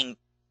other thing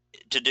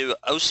to do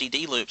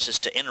OCD loops is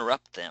to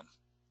interrupt them.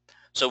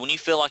 So when you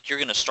feel like you're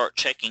going to start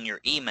checking your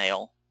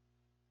email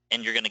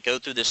and you're going to go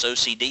through this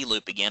OCD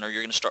loop again, or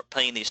you're going to start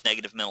playing these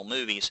negative mental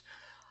movies,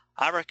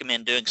 I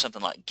recommend doing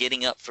something like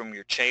getting up from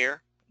your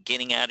chair,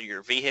 getting out of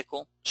your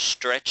vehicle,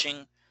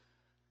 stretching,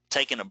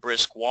 taking a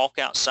brisk walk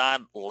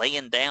outside,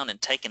 laying down and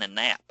taking a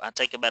nap. I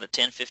take about a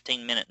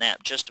 10-15 minute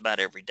nap just about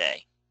every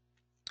day.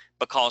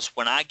 Because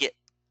when I get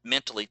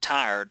mentally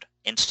tired,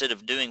 instead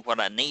of doing what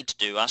I need to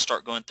do, I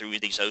start going through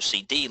these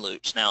OCD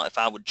loops. Now, if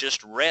I would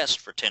just rest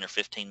for 10 or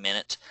 15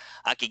 minutes,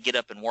 I could get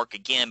up and work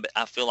again, but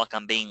I feel like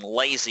I'm being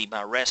lazy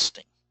by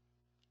resting.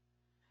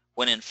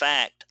 When in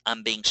fact,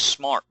 I'm being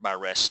smart by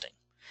resting.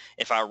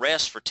 If I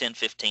rest for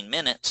 10-15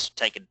 minutes,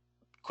 take a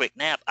quick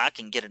nap, I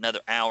can get another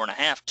hour and a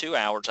half, 2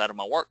 hours out of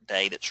my work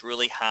day that's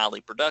really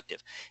highly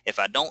productive. If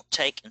I don't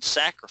take and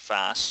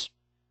sacrifice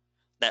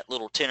that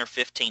little 10 or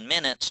 15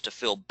 minutes to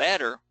feel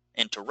better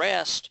and to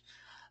rest,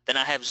 then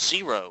I have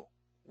zero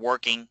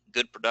working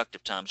good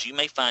productive times. You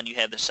may find you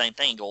have the same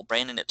thing. Go, well,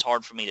 Brandon, it's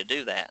hard for me to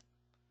do that.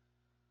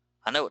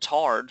 I know it's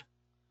hard.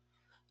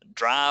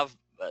 Drive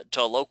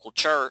to a local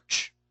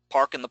church,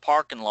 park in the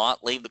parking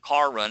lot, leave the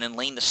car running,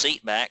 lean the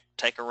seat back,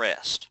 take a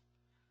rest.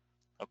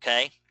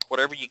 Okay?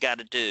 Whatever you got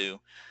to do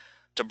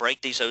to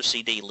break these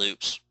OCD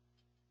loops,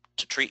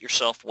 to treat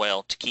yourself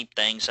well, to keep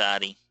the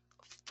anxiety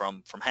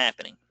from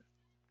happening.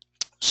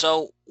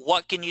 So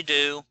what can you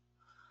do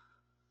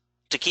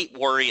to keep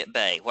worry at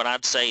bay? What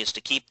I'd say is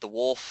to keep the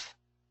wolf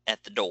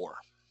at the door.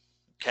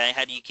 Okay?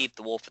 How do you keep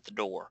the wolf at the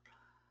door?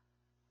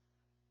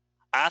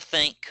 I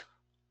think,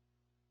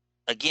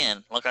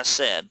 again, like I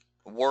said,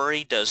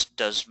 worry does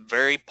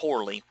very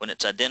poorly when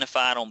it's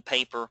identified on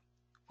paper,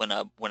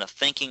 when a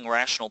thinking,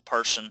 rational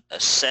person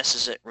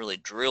assesses it, really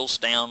drills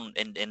down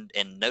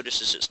and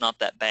notices it's not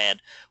that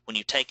bad, when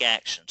you take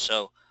action.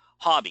 So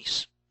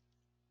hobbies.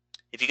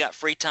 If you got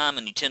free time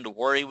and you tend to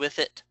worry with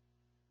it,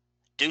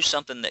 do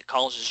something that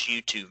causes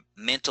you to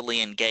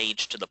mentally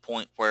engage to the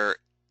point where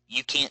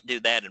you can't do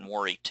that and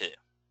worry too.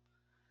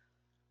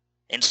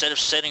 Instead of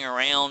sitting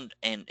around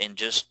and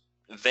just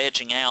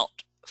vegging out,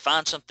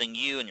 find something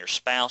you and your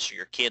spouse or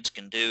your kids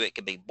can do. It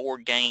could be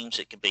board games,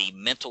 it could be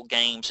mental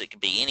games, it could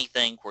be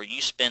anything where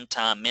you spend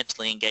time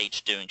mentally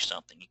engaged doing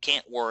something. You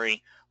can't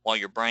worry while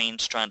your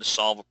brain's trying to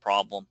solve a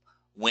problem,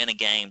 win a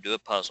game, do a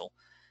puzzle.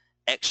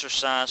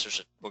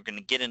 Exercise, we're going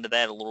to get into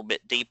that a little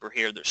bit deeper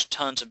here. There's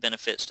tons of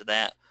benefits to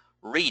that.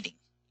 Reading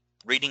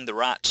the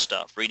right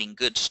stuff, reading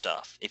good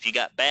stuff. If you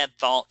got bad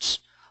thoughts,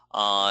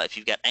 if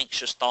you've got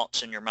anxious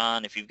thoughts in your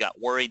mind, if you've got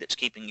worry that's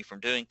keeping you from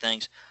doing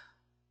things,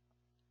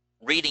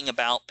 reading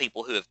about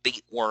people who have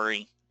beat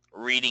worry,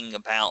 reading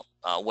about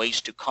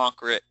ways to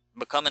conquer it,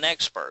 become an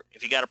expert.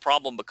 If you got a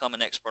problem, become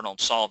an expert on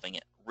solving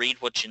it. Read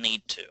what you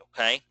need to,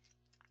 okay?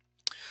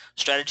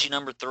 Strategy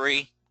number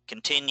 3,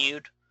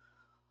 continued.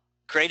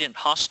 Create a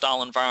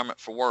hostile environment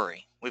for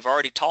worry. We've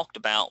already talked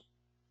about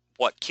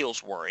what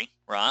kills worry,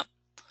 right?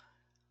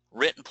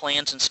 Written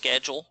plans and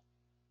schedule,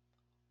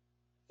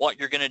 what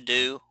you're going to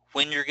do,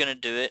 when you're going to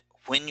do it,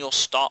 when you'll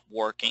stop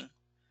working.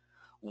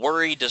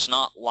 Worry does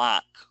not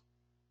like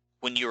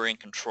when you're in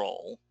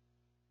control.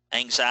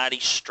 Anxiety,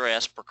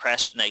 stress,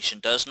 procrastination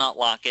does not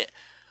like it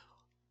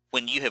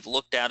when you have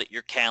looked out at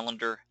your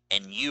calendar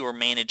and you are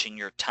managing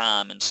your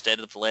time instead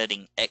of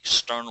letting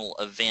external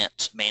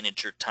events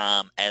manage your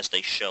time as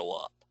they show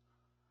up.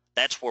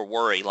 That's where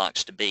worry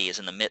likes to be, is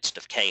in the midst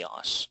of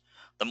chaos.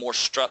 The more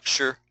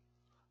structure,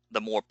 the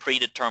more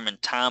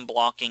predetermined time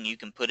blocking you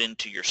can put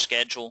into your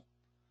schedule,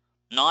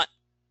 not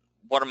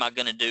what am I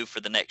going to do for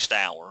the next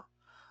hour,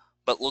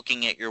 but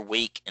looking at your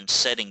week and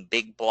setting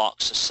big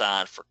blocks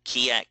aside for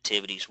key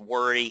activities.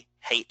 Worry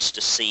hates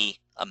to see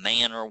a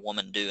man or a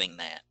woman doing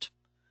that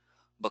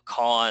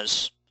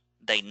because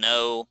they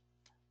know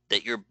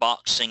that you're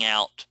boxing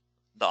out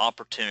the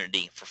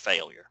opportunity for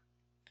failure.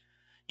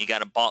 You got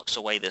to box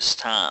away this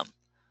time.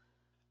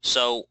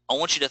 So I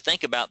want you to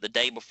think about the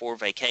day before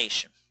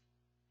vacation.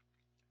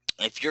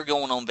 If you're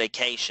going on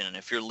vacation and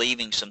if you're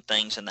leaving some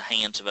things in the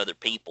hands of other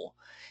people,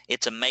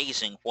 it's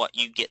amazing what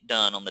you get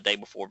done on the day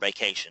before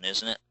vacation,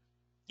 isn't it?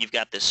 You've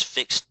got this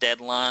fixed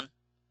deadline.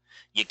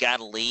 You got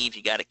to leave.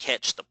 You got to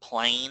catch the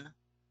plane.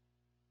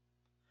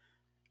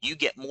 You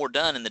get more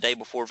done in the day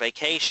before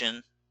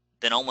vacation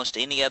than almost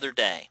any other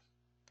day.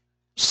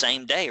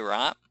 Same day,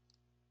 right?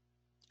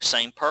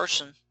 Same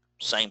person,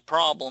 same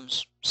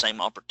problems, same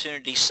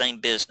opportunities, same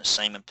business,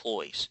 same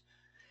employees.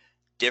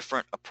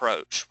 Different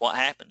approach. What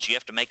happens? You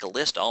have to make a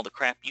list of all the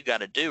crap you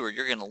got to do or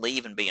you're going to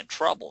leave and be in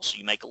trouble. So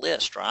you make a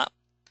list, right?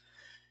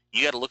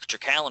 You got to look at your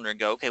calendar and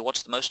go, okay,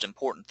 what's the most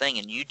important thing?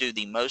 And you do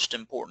the most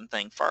important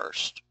thing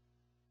first.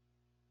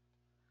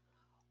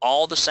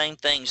 All the same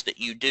things that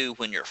you do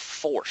when you're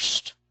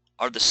forced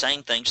are the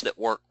same things that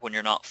work when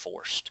you're not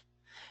forced.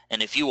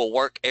 And if you will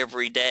work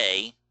every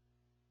day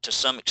to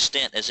some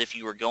extent as if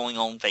you were going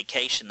on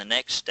vacation the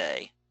next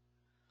day,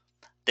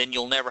 then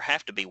you'll never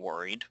have to be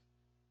worried.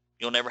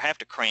 You'll never have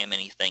to cram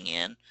anything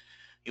in.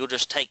 You'll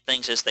just take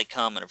things as they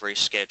come in a very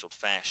scheduled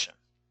fashion.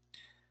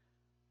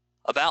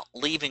 About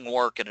leaving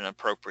work at an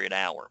appropriate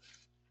hour.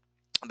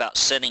 About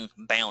setting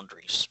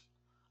boundaries.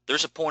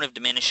 There's a point of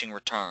diminishing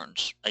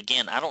returns.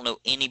 Again, I don't know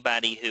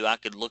anybody who I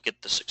could look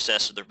at the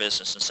success of their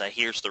business and say,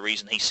 here's the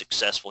reason he's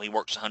successful. He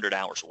works 100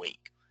 hours a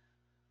week.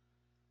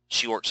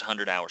 She works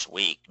 100 hours a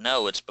week.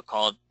 No, it's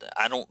because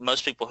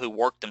most people who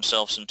work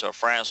themselves into a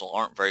frazzle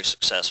aren't very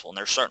successful, and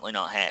they're certainly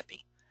not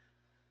happy.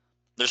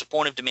 There's a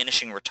point of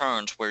diminishing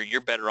returns where you're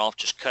better off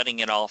just cutting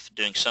it off,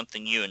 doing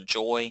something you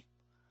enjoy,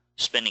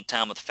 spending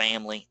time with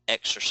family,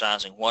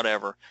 exercising,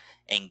 whatever,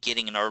 and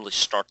getting an early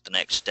start the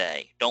next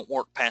day. Don't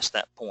work past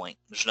that point.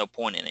 There's no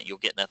point in it. You'll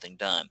get nothing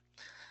done.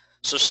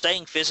 So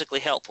staying physically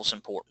healthy is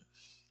important.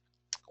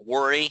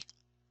 Worry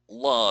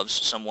loves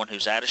someone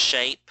who's out of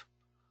shape,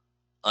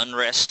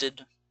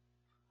 unrested.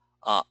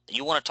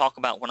 You want to talk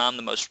about when I'm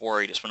the most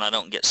worried is when I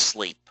don't get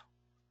sleep.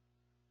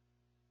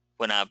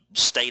 When I've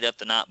stayed up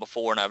the night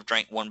before and I've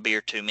drank one beer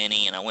too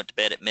many and I went to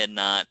bed at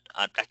midnight,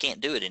 I can't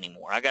do it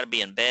anymore. I got to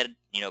be in bed,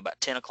 about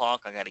 10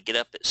 o'clock. I got to get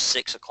up at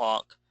 6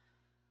 o'clock.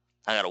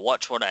 I got to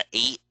watch what I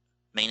eat.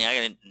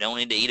 I don't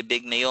need to eat a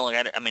big meal.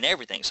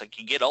 Everything. It's like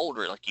you get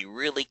older, like you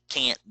really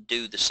can't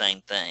do the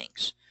same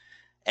things.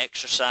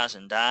 Exercise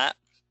and diet.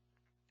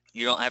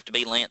 You don't have to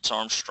be Lance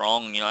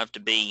Armstrong, and you don't have to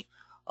be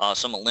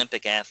some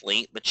Olympic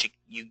athlete, but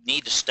you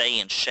need to stay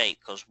in shape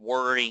because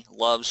worry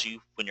loves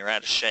you when you're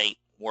out of shape.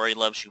 Worry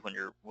loves you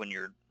when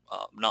you're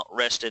not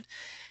rested,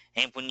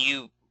 and when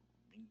you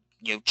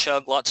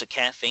chug lots of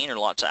caffeine or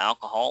lots of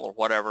alcohol or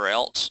whatever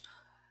else,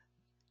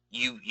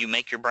 you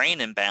make your brain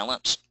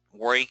imbalanced.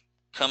 Worry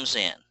comes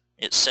in.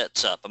 It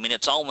sets up.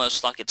 It's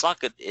almost like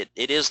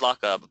it is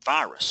like a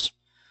virus.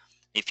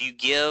 If you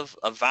give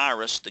a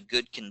virus the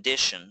good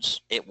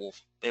conditions, it will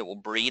It will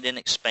breed and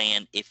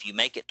expand. If you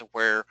make it to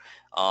where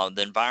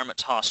the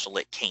environment's hostile,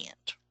 it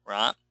can't,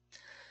 right?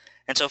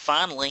 And so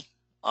finally,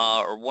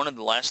 or one of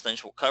the last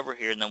things we'll cover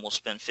here, and then we'll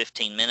spend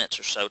 15 minutes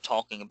or so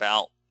talking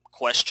about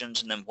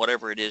questions and then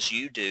whatever it is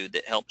you do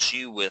that helps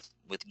you with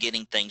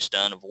getting things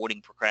done,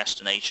 avoiding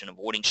procrastination,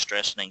 avoiding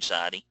stress and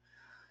anxiety,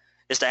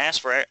 is to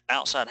ask for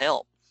outside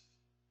help.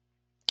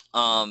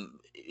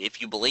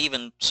 If you believe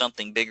in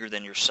something bigger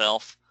than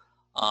yourself,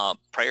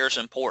 prayer is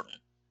important.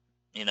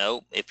 You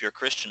know, if you're a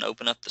Christian,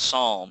 open up the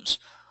Psalms.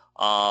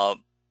 And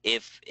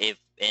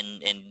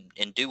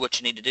do what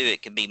you need to do.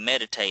 It could be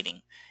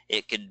meditating.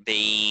 It could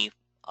be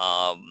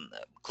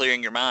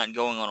clearing your mind,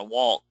 going on a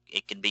walk.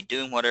 It could be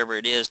doing whatever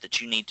it is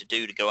that you need to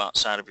do to go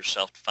outside of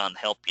yourself to find the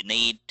help you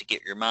need to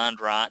get your mind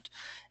right.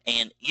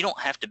 And you don't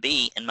have to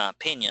be, in my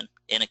opinion,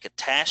 in a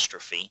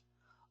catastrophe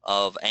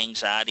of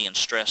anxiety and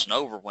stress and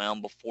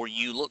overwhelm before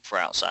you look for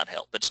outside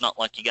help. It's not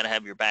like you got to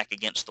have your back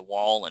against the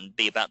wall and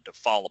be about to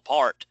fall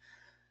apart.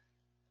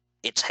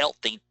 It's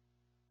healthy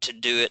to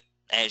do it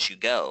as you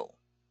go,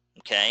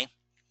 okay?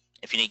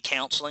 If you need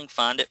counseling,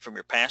 find it from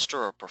your pastor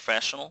or a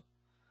professional.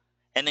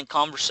 And then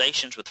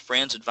conversations with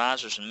friends,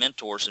 advisors, and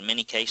mentors in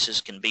many cases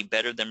can be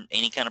better than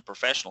any kind of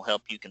professional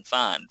help you can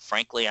find.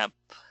 Frankly,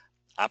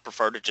 I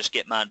prefer to just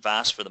get my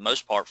advice for the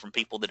most part from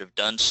people that have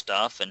done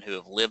stuff and who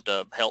have lived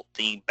a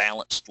healthy,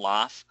 balanced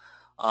life,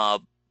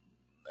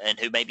 and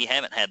who maybe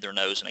haven't had their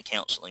nose in a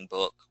counseling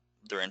book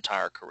their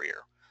entire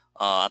career.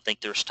 I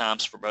think there's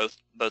times for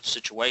both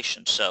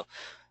situations. So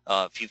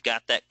if you've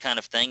got that kind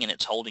of thing and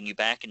it's holding you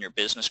back in your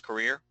business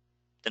career,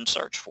 then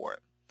search for it.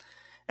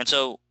 And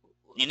so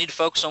you need to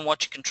focus on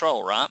what you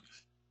control, right?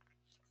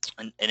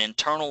 An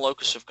internal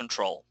locus of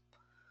control.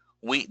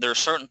 There are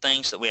certain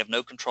things that we have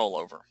no control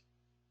over.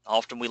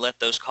 Often we let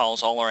those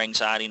cause all our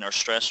anxiety and our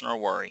stress and our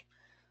worry.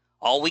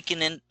 All we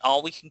can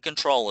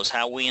control is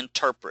how we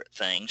interpret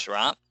things,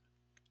 right?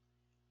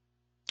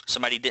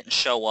 Somebody didn't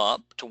show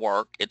up to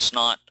work. It's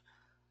not,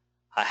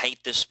 I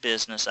hate this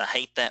business, I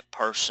hate that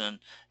person,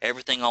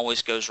 everything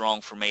always goes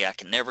wrong for me, I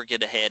can never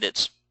get ahead.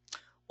 It's,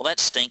 well, that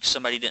stinks,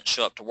 somebody didn't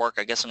show up to work,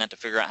 I guess I'm going to have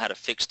to figure out how to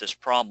fix this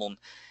problem,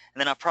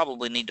 and then I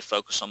probably need to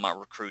focus on my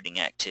recruiting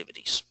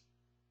activities.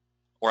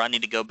 Or I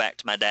need to go back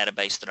to my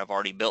database that I've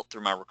already built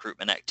through my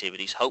recruitment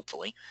activities,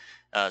 hopefully,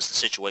 is the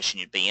situation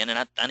you'd be in,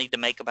 and I need to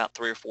make about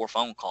 3 or 4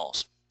 phone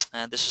calls.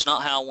 This is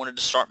not how I wanted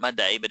to start my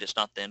day, but it's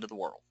not the end of the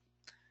world.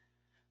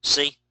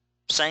 See,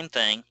 same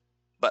thing,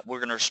 but we're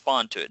going to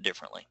respond to it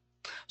differently.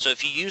 So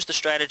if you use the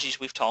strategies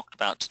we've talked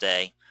about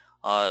today,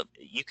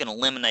 you can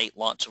eliminate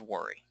lots of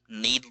worry,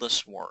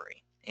 needless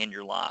worry in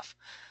your life.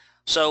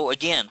 So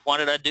again, why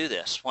did I do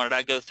this? Why did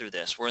I go through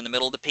this? We're in the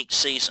middle of the peak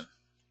season.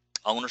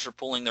 Owners are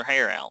pulling their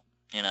hair out,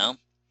 you know.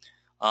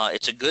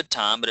 It's a good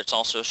time, but it's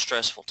also a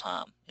stressful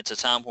time. It's a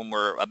time when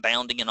we're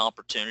abounding in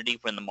opportunity,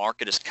 when the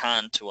market is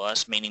kind to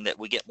us, meaning that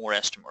we get more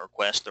estimate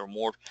requests, there are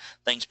more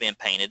things being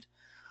painted.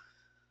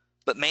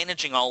 But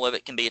managing all of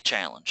it can be a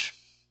challenge.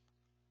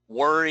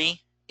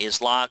 Worry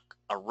is like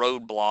a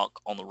roadblock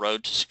on the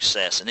road to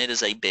success, and it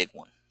is a big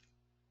one.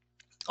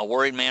 A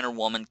worried man or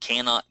woman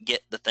cannot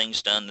get the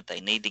things done that they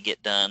need to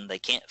get done. They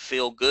can't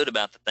feel good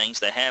about the things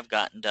they have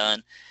gotten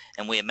done,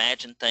 and we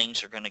imagine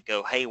things are going to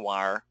go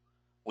haywire.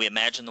 We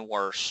imagine the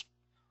worst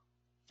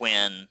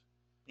when,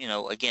 you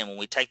know, again, when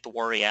we take the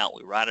worry out,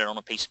 we write it on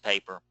a piece of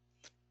paper,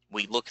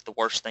 we look at the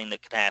worst thing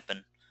that could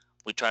happen,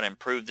 we try to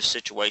improve the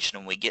situation,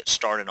 and we get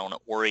started on it.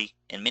 Worry,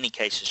 in many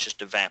cases,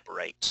 just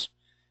evaporates.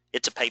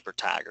 It's a paper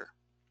tiger.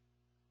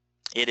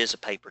 It is a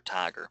paper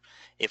tiger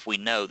if we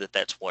know that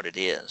that's what it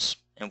is,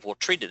 and we'll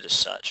treat it as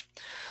such.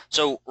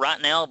 So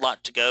right now I'd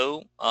like to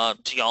go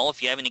to y'all.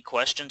 If you have any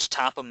questions,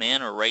 type them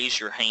in or raise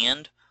your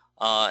hand,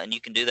 and you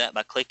can do that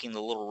by clicking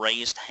the little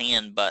raised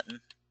hand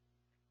button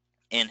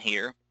in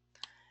here.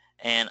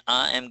 And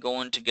I am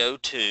going to go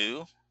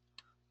to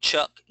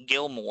Chuck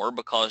Gilmore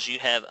because you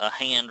have a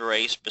hand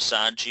raised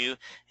beside you.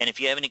 And if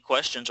you have any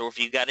questions or if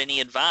you got any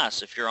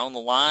advice, if you're on the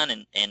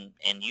line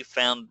and you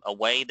found a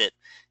way that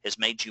has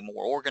made you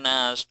more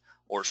organized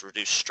or has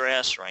reduced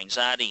stress or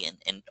anxiety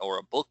or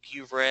a book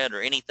you've read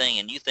or anything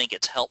and you think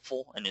it's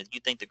helpful and you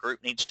think the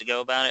group needs to go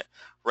about it,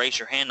 raise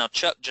your hand. Now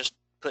Chuck just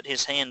put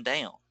his hand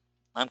down.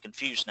 I'm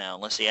confused now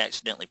unless he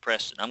accidentally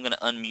pressed it. I'm going to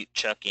unmute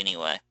Chuck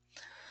anyway.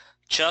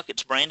 Chuck,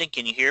 it's Brandon.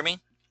 Can you hear me?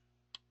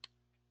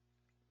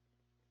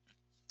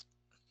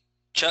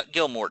 Chuck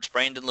Gilmore, it's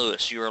Brandon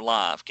Lewis. You are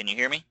live. Can you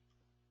hear me?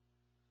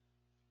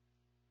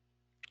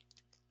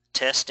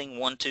 Testing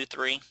 1, 2,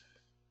 3.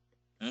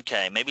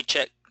 Okay, maybe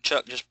Chuck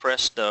just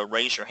pressed the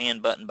raise your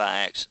hand button by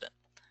accident.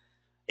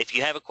 If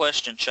you have a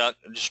question, Chuck,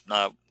 just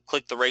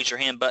click the raise your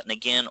hand button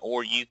again,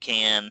 or you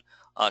can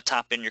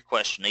type in your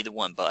question. Either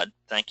one, bud.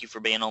 Thank you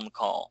for being on the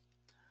call.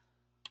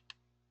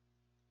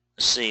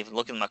 Let's see.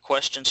 Looking at my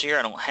questions here,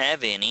 I don't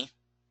have any.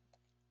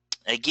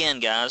 Again,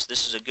 guys,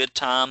 this is a good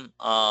time.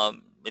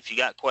 If you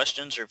got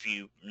questions or if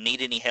you need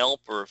any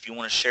help or if you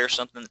want to share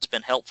something that's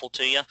been helpful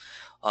to you,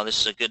 this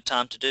is a good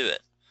time to do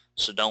it.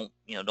 So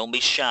don't be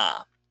shy.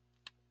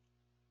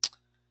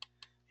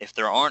 If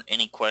there aren't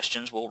any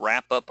questions, we'll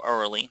wrap up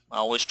early. I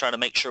always try to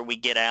make sure we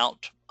get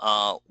out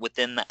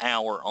within the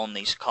hour on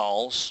these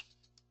calls.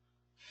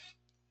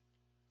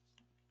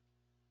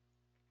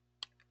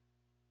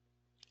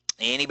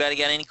 Anybody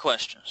got any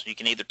questions? You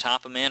can either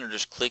type them in or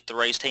just click the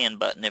raised hand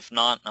button. If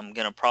not, I'm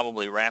going to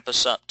probably wrap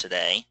us up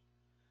today.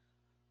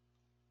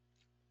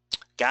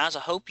 Guys, I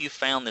hope you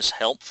found this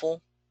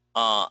helpful.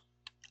 I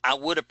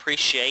would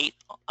appreciate,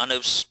 I know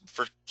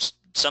for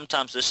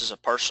sometimes this is a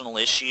personal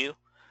issue,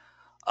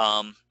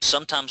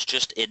 sometimes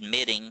just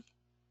admitting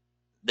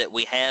that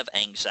we have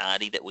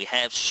anxiety, that we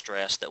have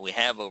stress, that we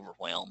have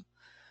overwhelm,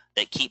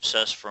 that keeps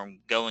us from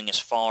going as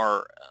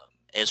far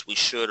as we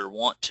should or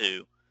want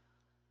to,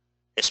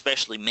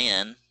 especially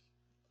men,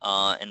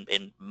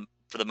 and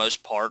for the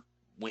most part,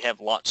 we have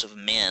lots of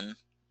men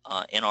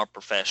in our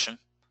profession.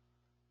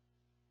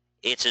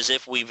 It's as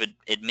if we've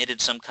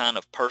admitted some kind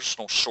of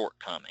personal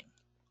shortcoming,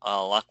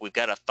 like we've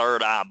got a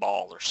third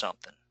eyeball or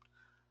something.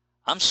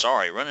 I'm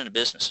sorry, running a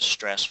business is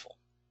stressful.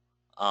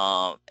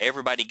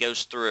 Everybody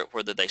goes through it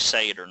whether they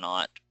say it or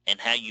not, and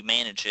how you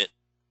manage it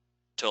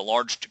to a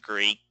large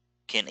degree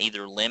can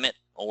either limit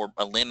or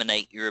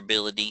eliminate your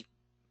ability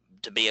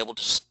to be able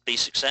to be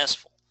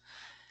successful.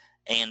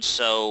 And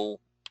so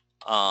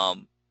I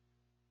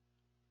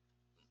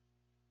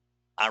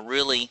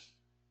really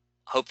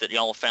hope that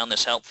y'all found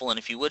this helpful, and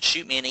if you would,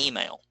 shoot me an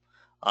email,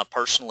 a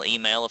personal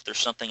email, if there's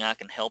something I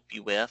can help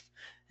you with,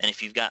 and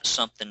if you've got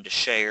something to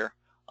share,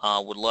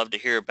 would love to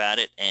hear about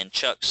it. And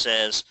Chuck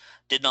says,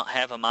 did not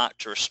have a mic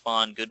to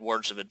respond. Good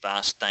words of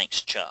advice.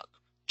 Thanks, Chuck.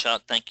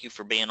 Chuck, thank you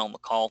for being on the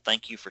call.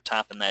 Thank you for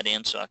typing that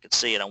in so I could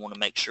see it. I want to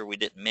make sure we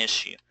didn't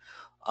miss you.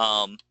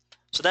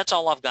 So that's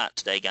all I've got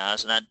today,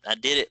 guys, and I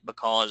did it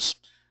because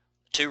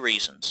two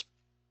reasons.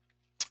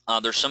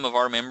 There's some of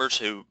our members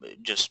who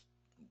just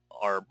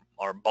are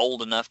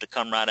bold enough to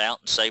come right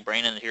out and say,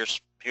 Brandon,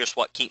 here's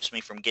what keeps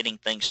me from getting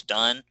things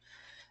done.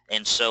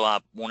 And so I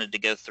wanted to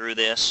go through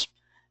this.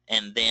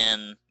 And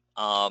then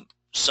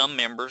some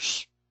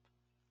members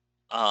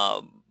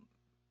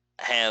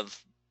have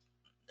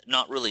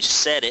not really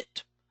said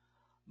it,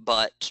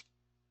 but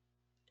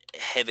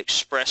have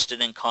expressed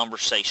it in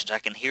conversations. I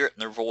can hear it in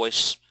their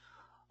voice.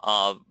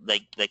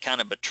 They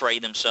kind of betray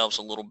themselves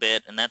a little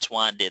bit, and that's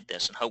why I did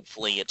this. And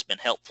hopefully it's been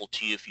helpful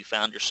to you if you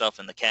found yourself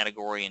in the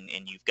category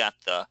and you've got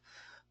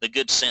the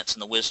good sense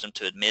and the wisdom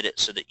to admit it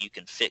so that you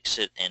can fix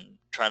it and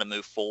try to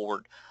move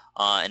forward.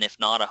 And if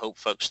not, I hope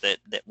folks that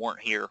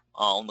weren't here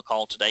on the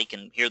call today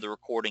can hear the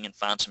recording and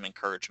find some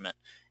encouragement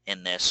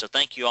in this. So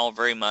thank you all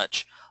very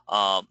much.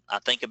 I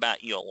think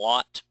about you a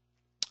lot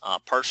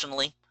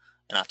personally,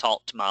 and I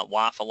talk to my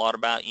wife a lot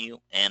about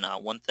you. And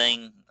one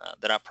thing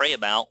that I pray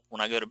about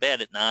when I go to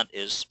bed at night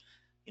is,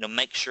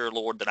 make sure,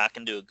 Lord, that I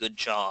can do a good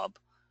job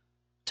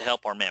to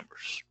help our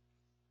members,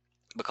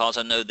 because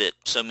I know that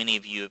so many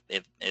of you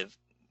have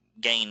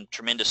gained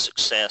tremendous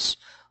success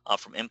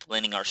from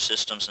implementing our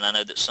systems, and I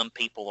know that some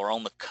people are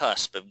on the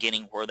cusp of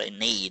getting where they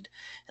need,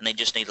 and they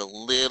just need a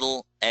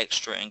little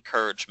extra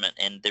encouragement.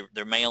 And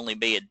there may only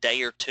be a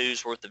day or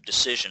two's worth of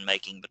decision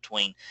making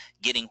between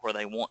getting where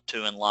they want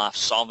to in life,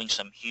 solving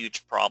some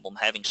huge problem,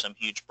 having some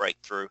huge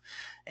breakthrough.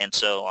 And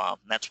so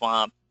that's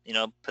why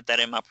I put that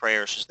in my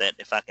prayers, is that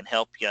if I can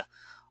help you,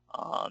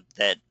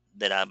 that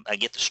I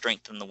get the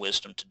strength and the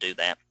wisdom to do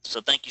that. So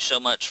thank you so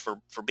much for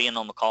being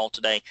on the call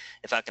today.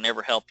 If I can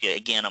ever help you,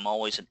 again, I'm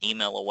always an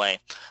email away.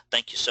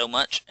 Thank you so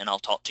much, and I'll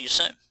talk to you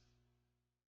soon.